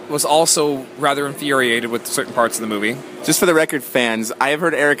 I was also rather infuriated with certain parts of the movie. Just for the record, fans, I have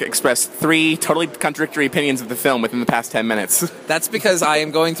heard Eric express 3 totally contradictory opinions of the film within the past 10 minutes. That's because I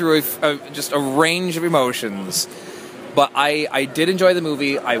am going through just a range of emotions. But I did enjoy the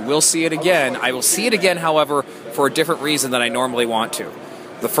movie. I will see it again. I will see it again, however, for a different reason than I normally want to.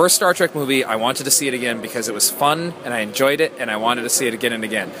 The first Star Trek movie, I wanted to see it again because it was fun, and I enjoyed it, and I wanted to see it again and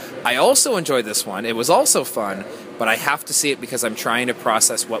again. I also enjoyed this one. It was also fun, but I have to see it because I'm trying to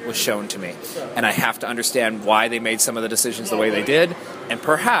process what was shown to me. And I have to understand why they made some of the decisions the way they did. And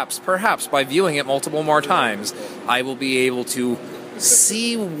perhaps, by viewing it multiple more times, I will be able to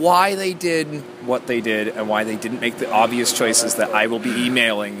see why they did what they did and why they didn't make the obvious choices that I will be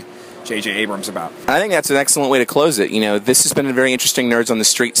emailing J.J. Abrams about. I think that's an excellent way to close it. This has been a very interesting Nerds on the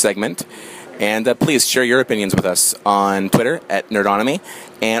Street segment. And please share your opinions with us on Twitter at Nerdonomy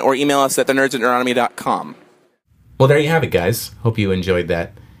or email us at thenerds@nerdonomy.com. Well, there you have it, guys. Hope you enjoyed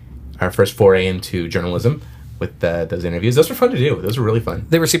that. Our first foray into journalism with those interviews. Those were fun to do. Those were really fun.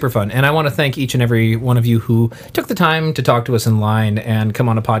 They were super fun. And I want to thank each and every one of you who took the time to talk to us in line and come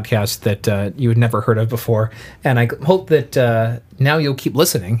on a podcast that you had never heard of before. And I hope that now you'll keep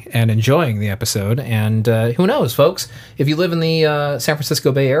listening and enjoying the episode. And who knows, folks? If you live in the San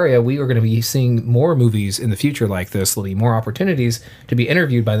Francisco Bay Area, we are going to be seeing more movies in the future like this. There'll be more opportunities to be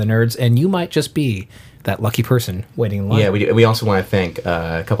interviewed by the nerds, and you might just be that lucky person waiting in line. Yeah, we also want to thank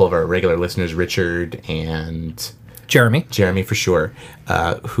a couple of our regular listeners, Richard and Jeremy for sure,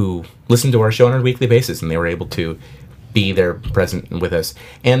 who listen to our show on a weekly basis, and they were able to be there present with us.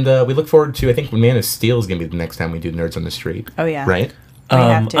 And we look forward to, I think, Man of Steel is going to be the next time we do Nerds on the Street. Oh, yeah. Right?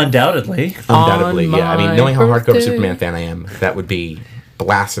 Undoubtedly. Yeah. I mean, knowing how hardcore a Superman fan I am, that would be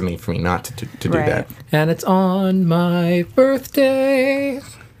blasphemy for me not to do that. And it's on my birthday.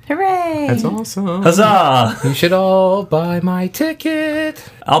 Hooray! That's awesome. Huzzah! You should all buy my ticket.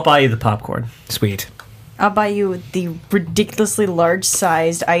 I'll buy you the popcorn. Sweet. I'll buy you the ridiculously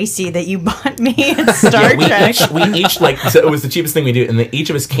large-sized icy that you bought me at Star Trek. We each so it was the cheapest thing we do, and each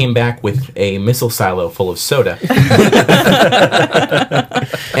of us came back with a missile silo full of soda.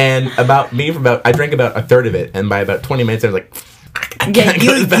 And I drank about a third of it, and by about 20 minutes I was like, yeah,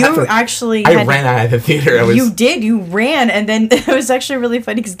 you actually I ran out of the theater. You ran, and then it was actually really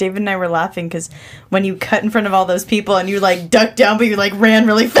funny because David and I were laughing because when you cut in front of all those people and you ducked down, but you ran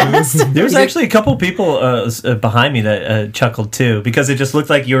really fast. There was actually a couple people behind me that chuckled too, because it just looked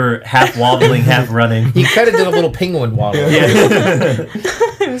like you were half wobbling, half running. You kind of did a little penguin waddle. Yeah.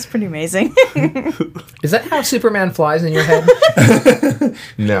 It was pretty amazing. Is that how Superman flies in your head?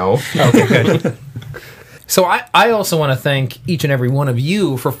 No. Okay, good. So I also want to thank each and every one of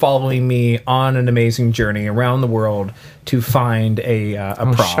you for following me on an amazing journey around the world to find a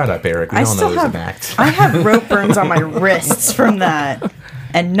prop. Shut up, Eric. We all know it was an act. I have rope burns on my wrists from that,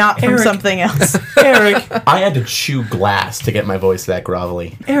 and not from something else. Eric, I had to chew glass to get my voice that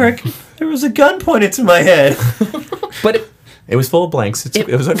grovelly. Eric, there was a gun pointed to my head. But it was full of blanks. It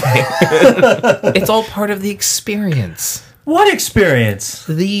was okay. It's all part of the experience. What experience?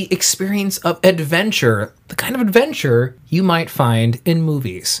 The experience of adventure. The kind of adventure you might find in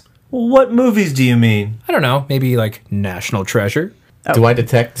movies. What movies do you mean? I don't know. Maybe like National Treasure. Oh. Do I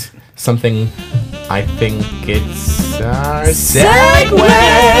detect something? I think it's our Segway!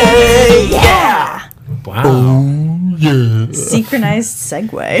 Yeah! Wow. Oh, yeah. Synchronized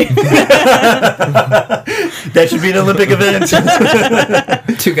Segway. That should be an Olympic event.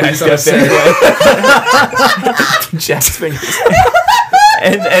 Two guys on a Segway. Jack's fingers.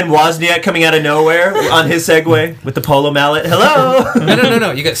 And Wozniak coming out of nowhere on his Segway with the polo mallet. Hello.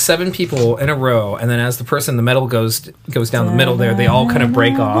 No. You got 7 people in a row, and then as the person in the middle goes down the middle there, they all kind of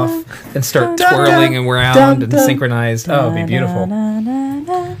break off and start twirling and around and synchronized. Oh, it'd be beautiful.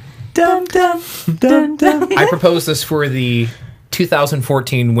 I propose this for the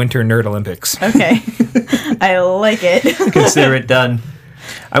 2014 Winter Nerd Olympics. Okay. I like it. Consider it done.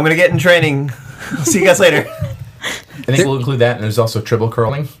 I'm going to get in training. I'll see you guys later. I think we'll include that, and there's also triple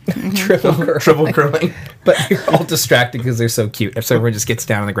curling. Triple curling. But you're all distracted because they're so cute. If everyone just gets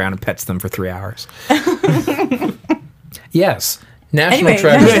down on the ground and pets them for 3 hours. Yes. National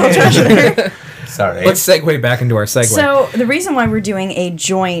Treasure. Sorry. Let's segue back into our segue. So the reason why we're doing a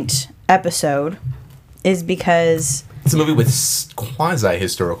joint episode is because It's a movie with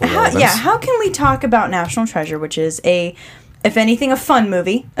quasi-historical relevance. How can we talk about National Treasure, which is if anything, a fun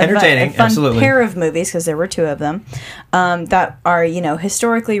movie, Entertaining, a fun absolutely. pair of movies, because there were two of them, that are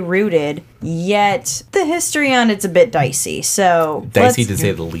historically rooted. Yet the history on it's a bit dicey. So Dicey to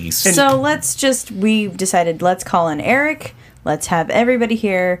say the least. So we've decided let's call in Eric. Let's have everybody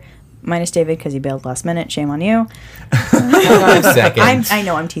here. Minus David, because he bailed last minute. Shame on you. Hold on a second. I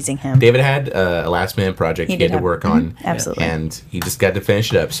know I'm teasing him. David had a last-minute project he had to work on. Absolutely. And he just got to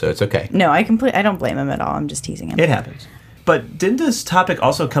finish it up, so it's okay. No, I don't blame him at all. I'm just teasing him. It happens. But didn't this topic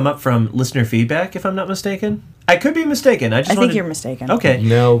also come up from listener feedback, if I'm not mistaken? I could be mistaken. I think you're mistaken. Okay.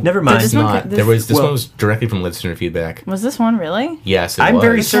 No, never mind. It's not. This one was directly from listener feedback. Was this one really? Yes, it I'm was.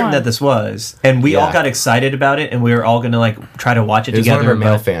 very certain that this was. And we all got excited about it, and we were all going to try to watch it was together. One of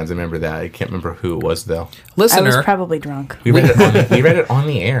our male fans. I remember that. I can't remember who it was, though. Listener. I was probably drunk. We read it on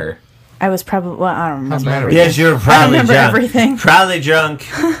the air. I was probably, well, I don't remember. Matter? Yes, you're probably I don't remember drunk. everything. Probably drunk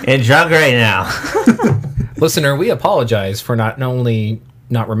and drunk right now. Listener, we apologize for not only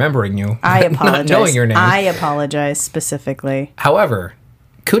not remembering you, I apologize. not knowing your name. I apologize specifically. However,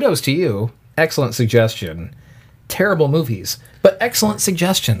 kudos to you. Excellent suggestion. Terrible movies, but excellent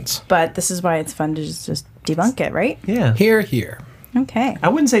suggestions. But this is why it's fun to just debunk it, right? Yeah. Here. Okay. I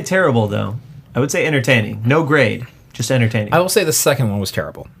wouldn't say terrible, though. I would say entertaining. No grade. Just entertaining. I will say the second one was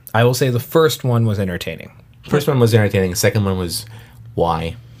terrible. I will say the first one was entertaining. First one was entertaining. Second one was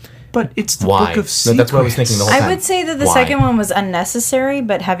why? But it's the Why? Book of Secrets. No, that's what I was thinking the whole time. I would say that the Why? second one was unnecessary,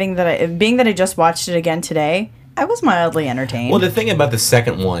 but being that I just watched it again today, I was mildly entertained. Well, the thing about the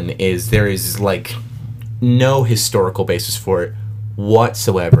second one is there is no historical basis for it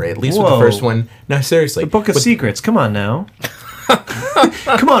whatsoever. At least with the first one. No, seriously. The Book of Secrets. Come on now.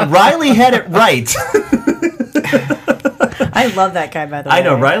 Come on, Riley had it right. I love that guy, by the way. I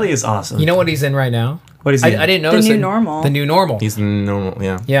know, Riley is awesome. You know what he's in right now? What is he in? I didn't notice The New it. Normal. The New Normal. He's the normal,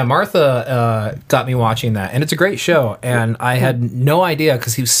 yeah. Yeah, Martha got me watching that, and it's a great show. And I had no idea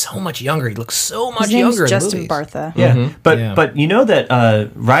because he was so much younger. He looks so much His name's younger in the Justin movies. Bartha. Yeah, but you know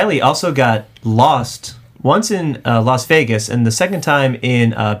that Riley also got lost once in Las Vegas and the second time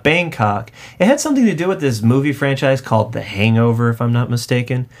in Bangkok. It had something to do with this movie franchise called The Hangover, if I'm not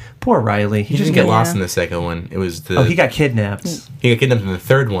mistaken. Poor Riley. He didn't get lost in the second one. It was the... Oh, he got kidnapped. He got kidnapped in the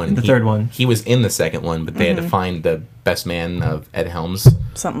third one. Third one. He was in the second one, but they had to find the best man of Ed Helms.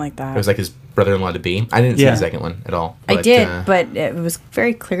 Something like that. It was like his brother-in-law to be. I didn't see the second one at all. I did, but it was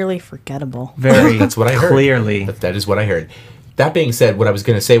very clearly forgettable. Very That's what I heard. clearly. That is what I heard. That being said, what I was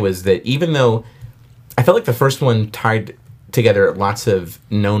going to say was that even though I felt like the first one tied together lots of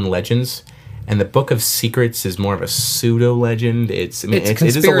known legends, and the Book of Secrets is more of a pseudo-legend. It is a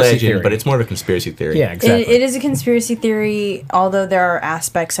legend, theory. but it's more of a conspiracy theory. Yeah, exactly. It is a conspiracy theory, although there are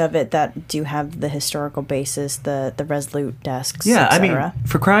aspects of it that do have the historical basis, the Resolute desks, Yeah, I etc. mean,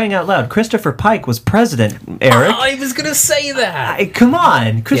 for crying out loud, Christopher Pike was president, Eric. I was going to say that. Come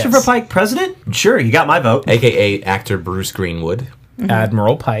on. Christopher Yes. Pike president? Sure, you got my vote. A.K.A. actor Bruce Greenwood.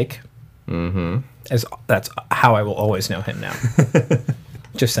 Admiral Pike. Mm-hmm. That's how I will always know him now.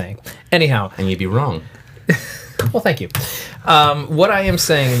 Just saying. Anyhow. And you'd be wrong. Well, thank you. What I am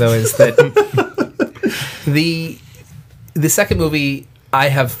saying, though, is that the second movie I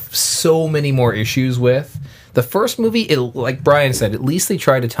have so many more issues with. The first movie, like Brian said, at least they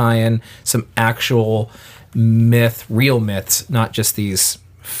tried to tie in some actual real myths, not just these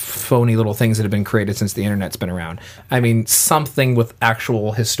phony little things that have been created since the internet's been around. I mean, something with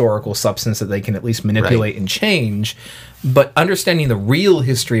actual historical substance that they can at least manipulate and change. But understanding the real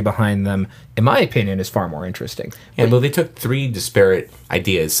history behind them, in my opinion, is far more interesting. Yeah, well, they took three disparate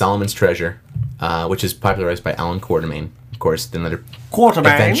ideas. Solomon's Treasure, which is popularized by Alan Quatermain, of course, another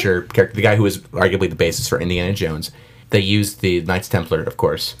adventure character, the guy who was arguably the basis for Indiana Jones. They used the Knights Templar, of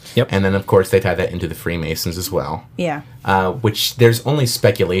course. Yep. And then, of course, they tied that into the Freemasons as well. Yeah. Which there's only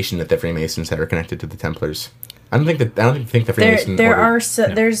speculation that the Freemasons are connected to the Templars. I don't think the Freemasons.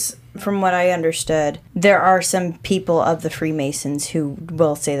 There's from what I understood, there are some people of the Freemasons who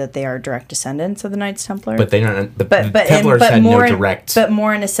will say that they are direct descendants of the Knights Templar. But they're not. The Templars had no direct. But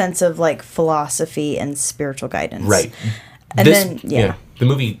more in a sense of like philosophy and spiritual guidance. Right. And then the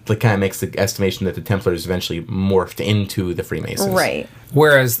movie kind of makes the estimation that the Templars eventually morphed into the Freemasons. Right.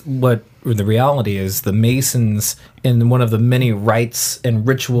 Whereas what the reality is, the Masons, in one of the many rites and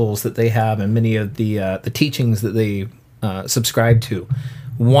rituals that they have, and many of the teachings that they subscribe to,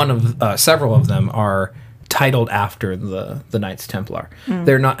 several of them are titled after the Knights Templar.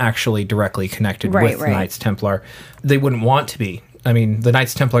 They're not actually directly connected with the Knights Templar. They wouldn't want to be. I mean, the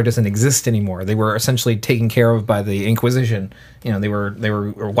Knights Templar doesn't exist anymore. They were essentially taken care of by the Inquisition. You know, they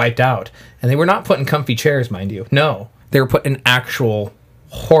were wiped out, and they were not put in comfy chairs, mind you. No, They were put in actual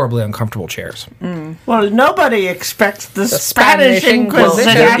horribly uncomfortable chairs. Well, nobody expects the Spanish Spanish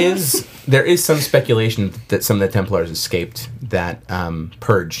Inquisition. There is some speculation that some of the Templars escaped that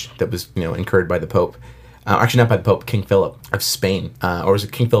purge that was incurred by the Pope. Actually, not by the Pope, King Philip of Spain, or was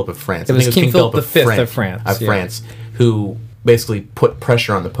it King Philip of France? It was King Philip V of France. France, who basically put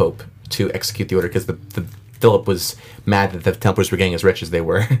pressure on the Pope to execute the order because the Philip was mad that the Templars were getting as rich as they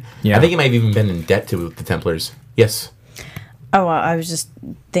were. Yeah. I think he might have even been in debt to the Templars. Yes. Oh, well, I was just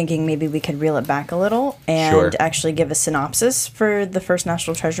thinking maybe we could reel it back a little and actually give a synopsis for the first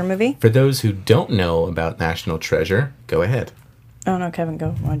National Treasure movie. For those who don't know about National Treasure, go ahead. Oh, no, Kevin,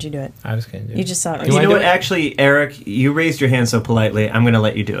 go. Why don't you do it? I was going to do it. You just saw it. You know what? Actually, Eric, you raised your hand so politely. I'm going to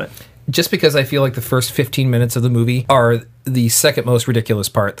let you do it. Just because I feel like the first 15 minutes of the movie are the second most ridiculous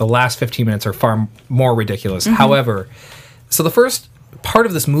part. The last 15 minutes are far more ridiculous. However, so the first part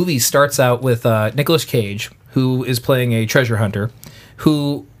of this movie starts out with Nicolas Cage, who is playing a treasure hunter,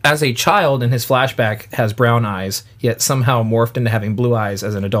 who, as a child in his flashback, has brown eyes, yet somehow morphed into having blue eyes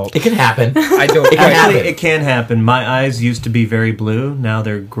as an adult. It can happen. I don't. It can happen. My eyes used to be very blue. Now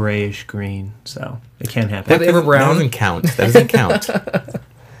they're grayish green. So it can happen. Were they ever brown? That doesn't count. That doesn't count.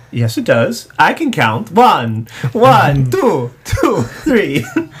 Yes, it does. I can count. 1, 2, 3.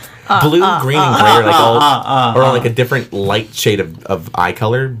 Blue, green, and gray are like or on like a different light shade of eye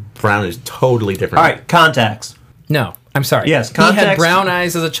color. Brown is totally different. All right, contacts. No, I'm sorry. Yes, he had contacts. brown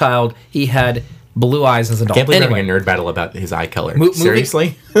eyes as a child. He had blue eyes as an adult. Can't believe anyway, we're having a nerd battle about his eye color.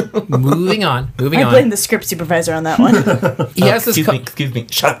 Seriously? moving on. I blame the script supervisor on that one. He has this. Excuse me.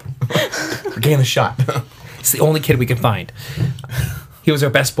 Shut up. We're getting the shot. It's the only kid we can find. He was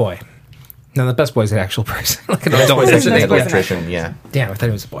our best boy. No, the best boy is an actual person. Like an adult. That's an electrician, yeah. Damn, I thought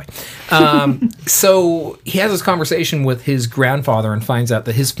he was a boy. So he has this conversation with his grandfather and finds out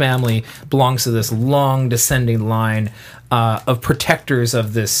that his family belongs to this long descending line of protectors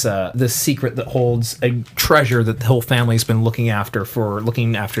of this this secret that holds a treasure that the whole family's been looking after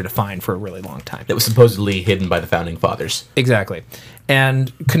to find for a really long time. That was supposedly hidden by the founding fathers. Exactly.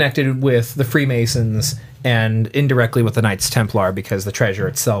 And connected with the Freemasons and indirectly with the Knights Templar because the treasure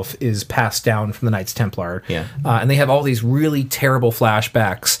itself is passed down from the Knights Templar. Yeah. And they have all these really terrible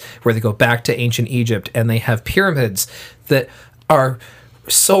flashbacks where they go back to ancient Egypt and they have pyramids that are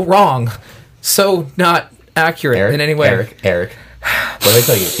so wrong, so not accurate in any way. Eric. What did I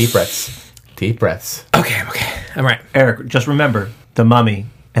tell you? Deep breaths. Deep breaths. Okay. I'm right. Eric, just remember The Mummy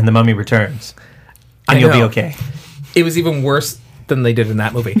and The Mummy Returns. And you'll be okay. It was even worse than they did in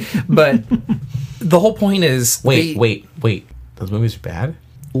that movie. But the whole point is... Wait. Those movies are bad?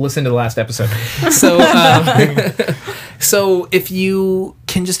 Listen to the last episode. So if you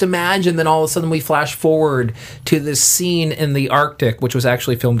can just imagine, then all of a sudden we flash forward to this scene in the Arctic, which was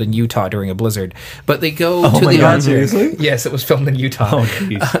actually filmed in Utah during a blizzard. But they go to the Arctic. Seriously? Yes, it was filmed in Utah.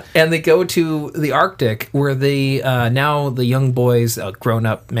 Oh, and they go to the Arctic where they now the young boy's a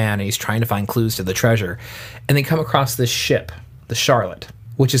grown-up man and he's trying to find clues to the treasure. And they come across this ship, the Charlotte,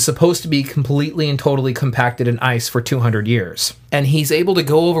 which is supposed to be completely and totally compacted in ice for 200 years. And he's able to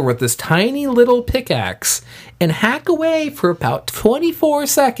go over with this tiny little pickaxe and hack away for about 24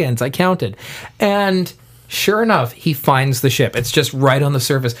 seconds, I counted. And sure enough, he finds the ship. It's just right on the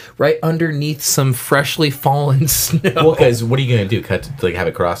surface, right underneath some freshly fallen snow. Well, because what are you going to do? Have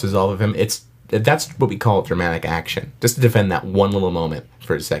it crosses all of him? That's what we call dramatic action. Just to defend that one little moment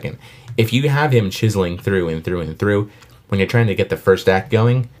for a second. If you have him chiseling through and through and through, when you're trying to get the first act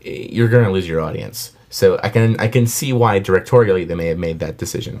going, you're going to lose your audience. So I can see why directorially they may have made that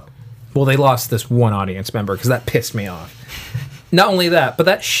decision. Well, they lost this one audience member because that pissed me off. Not only that, but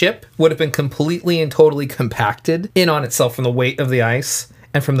that ship would have been completely and totally compacted in on itself from the weight of the ice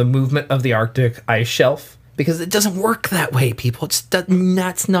and from the movement of the Arctic ice shelf. Because it doesn't work that way, people.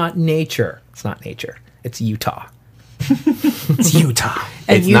 That's not nature. It's not nature. It's Utah. It's Utah.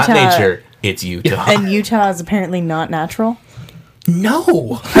 It's not nature. It's Utah. And Utah is apparently not natural?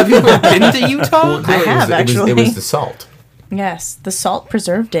 No. Have you ever been to Utah? I have, actually. It was the salt. Yes, the salt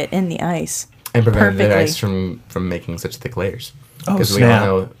preserved it in the ice. And prevented the ice from making such thick layers. Because we all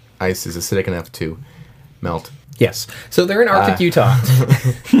know ice is acidic enough to melt. Yes. So they're in Arctic Utah.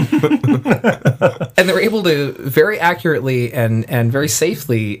 And they're able to very accurately and very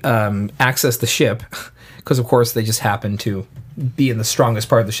safely access the ship. Because, of course, they just happen to be in the strongest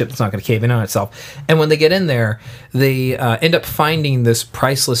part of the ship that's not going to cave in on itself. And when they get in there, they end up finding this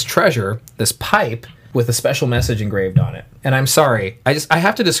priceless treasure, this pipe, with a special message engraved on it. And I'm sorry, I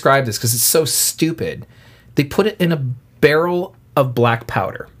have to describe this because it's so stupid. They put it in a barrel of black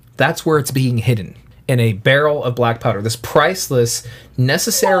powder. That's where it's being hidden. In a barrel of black powder. This priceless,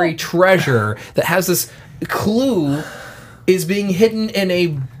 necessary treasure that has this clue is being hidden in a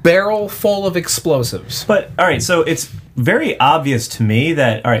barrel full of explosives. But, all right, so it's very obvious to me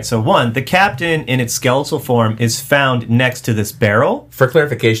that, all right, so one, the captain in its skeletal form is found next to this barrel. For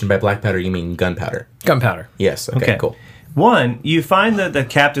clarification, by black powder, you mean gunpowder? Gunpowder. Yes, okay, cool. One, you find that the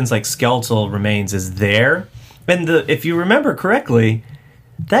captain's like skeletal remains is there, and if you remember correctly,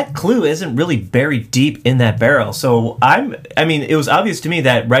 that clue isn't really buried deep in that barrel. So I mean, it was obvious to me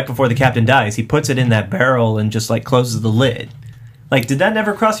that right before the captain dies, he puts it in that barrel and just like closes the lid. Like, did that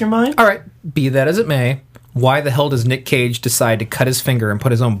never cross your mind? All right, be that as it may, why the hell does Nick Cage decide to cut his finger and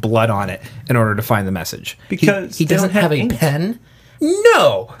put his own blood on it in order to find the message? Because he they doesn't don't have a ink. pen?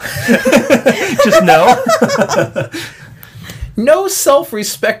 No. Just no. No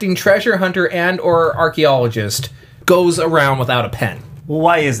self-respecting treasure hunter and or archaeologist goes around without a pen. Well,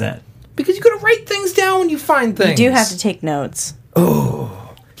 why is that? Because you gotta write things down when you find things. You do have to take notes.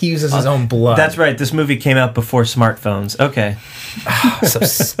 Oh, he uses his own blood. That's right. This movie came out before smartphones. Okay. So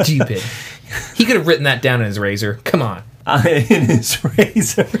stupid. He could have written that down in his razor. Come on. In his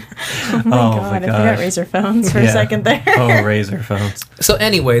razor. Oh my god, I forgot razor phones for a second there. Oh, razor phones. So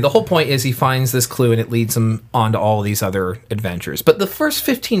anyway, the whole point is he finds this clue and it leads him on to all these other adventures. But the first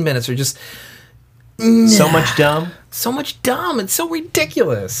 15 minutes are just... So much dumb? So much dumb. It's so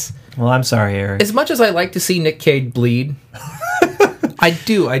ridiculous. Well, I'm sorry, Eric. As much as I like to see Nick Cage bleed, I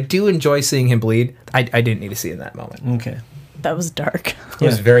do enjoy seeing him bleed. I didn't need to see it in that moment. Okay. That was dark. It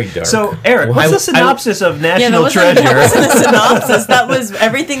was very dark. So, Eric, what's the synopsis of National that Treasure? That wasn't a synopsis. That was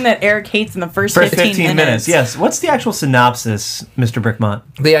everything that Eric hates in the first 15 minutes. Yes. What's the actual synopsis, Mr. Brickmont?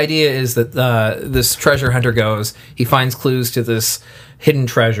 The idea is that this treasure hunter goes, he finds clues to this hidden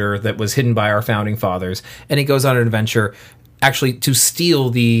treasure that was hidden by our founding fathers, and he goes on an adventure actually to steal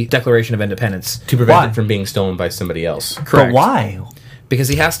the Declaration of Independence. To prevent it from being stolen by somebody else. Correct. But why? Because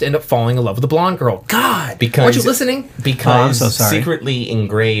he has to end up falling in love with a blonde girl. God! Because, aren't you listening? Because I'm so sorry. secretly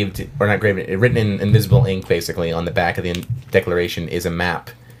engraved, or not engraved, written in invisible ink, basically, on the back of the Declaration is a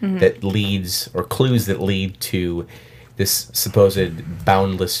map that leads, or clues that lead to this supposed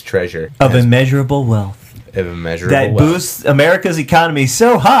boundless treasure. Of immeasurable wealth. Of immeasurable That wealth. boosts America's economy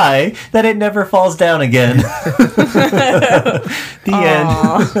so high that it never falls down again. The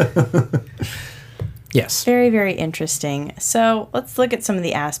end. Yes. Very, very interesting. So let's look at some of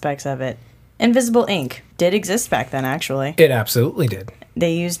the aspects of it. Invisible ink did exist back then, actually. It absolutely did.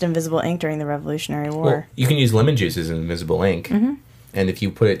 They used invisible ink during the Revolutionary War. Well, you can use lemon juice as invisible ink, and if you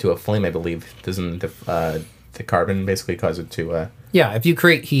put it to a flame, I believe, doesn't the carbon basically cause it to... Yeah, if you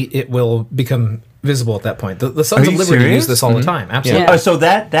create heat, it will become visible at that point. The Sons Are of you Liberty serious? use this all the time. Absolutely. Oh, so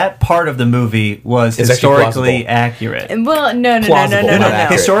that part of the movie was It's actually historically plausible. accurate. Well, no.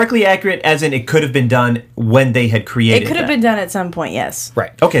 Historically accurate, as in it could have been done when they had created It could have that. been done at some point, yes.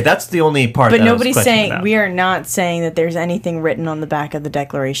 Right. Okay, that's the only part. But that I was nobody's questioning saying, about. we are not saying that there's anything written on the back of the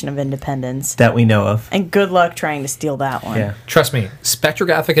Declaration of Independence. that we know of. And good luck trying to steal that one. Yeah. Trust me,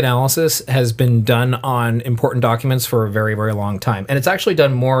 spectrographic analysis has been done on important documents for a very, very long time. And it's actually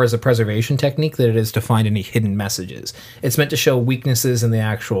done more as a preservation technique than it is to find any hidden messages. It's meant to show weaknesses in the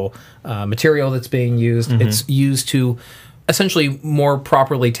actual material that's being used. It's used to essentially more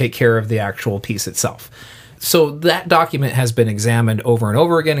properly take care of the actual piece itself. So that document has been examined over and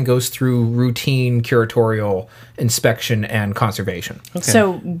over again and goes through routine curatorial inspection and conservation.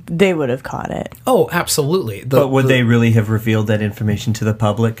 So they would have caught it. Oh, absolutely. But would they really have revealed that information to the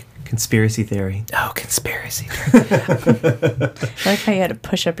public? Conspiracy theory. Oh, conspiracy. I like how you had to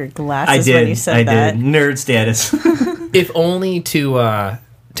push up your glasses when you said that. I did. Nerd status. If only to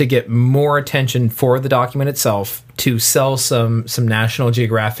get more attention for the document itself, to sell some National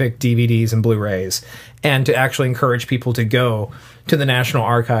Geographic DVDs and Blu-rays, and to actually encourage people to go to the National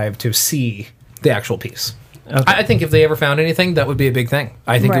Archive to see the actual piece. Okay. I think if they ever found anything, that would be a big thing.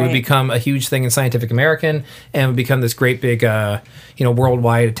 I think it would become a huge thing in Scientific American and would become this great big,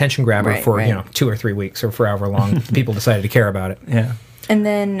 worldwide attention grabber for 2 or 3 weeks or for however long people decided to care about it. Yeah. And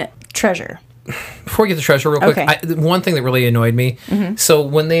then treasure. Before we get to treasure, real quick, Okay. one thing that really annoyed me. So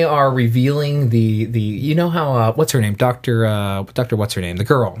when they are revealing the you know how what's her name, Doctor what's her name, the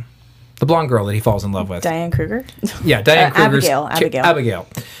girl, the blonde girl that he falls in love with, Diane Kruger? Yeah, Diane Kruger's Abigail.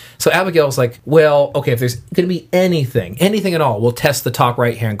 So Abigail's like, well, okay, if there's going to be anything at all, we'll test the top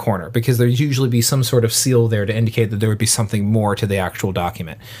right-hand corner because there'd usually be some sort of seal there to indicate that there would be something more to the actual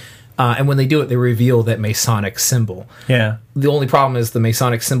document. And when they do it, they reveal that Masonic symbol. Yeah. The only problem is the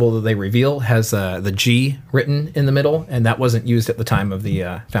Masonic symbol that they reveal has the G written in the middle, and that wasn't used at the time of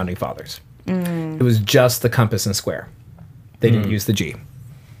the Founding Fathers. It was just the compass and square. They didn't use the G.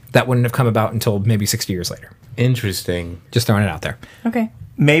 That wouldn't have come about until maybe 60 years later. Interesting. Just throwing it out there. Okay.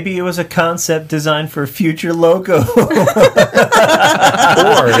 maybe it was a concept designed for a future logo. Or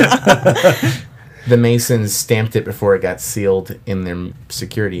the Masons stamped it before it got sealed in their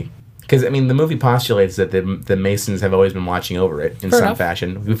security. Because, I mean, the movie postulates that the Masons have always been watching over it in Fair some enough.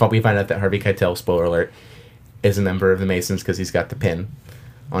 fashion. We find out that Harvey Keitel, spoiler alert, is a member of the Masons because he's got the pin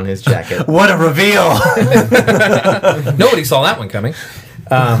on his jacket. What a reveal! Nobody saw that one coming.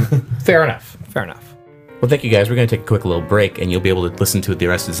 Fair enough. Fair enough. Well, thank you guys. We're going to take a quick little break, and you'll be able to listen to the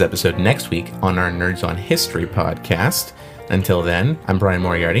rest of this episode next week on our Nerds on History podcast. Until then, I'm Brian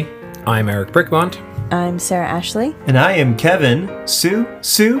Moriarty. I'm Eric Brickmont. I'm Sarah Ashley. And I am Kevin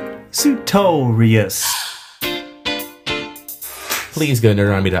Sutorius. Please go to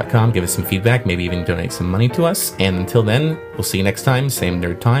nerdarmy.com, give us some feedback, maybe even donate some money to us. And until then, we'll see you next time. Same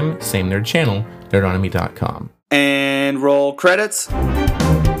nerd time, same nerd channel, nerdarmy.com. And roll credits.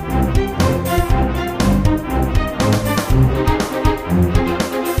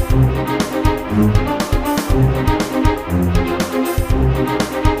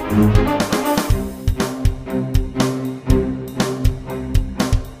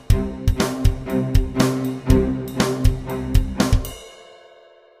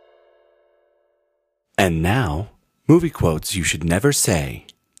 And now, movie quotes you should never say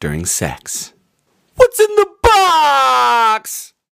during sex. What's in the box?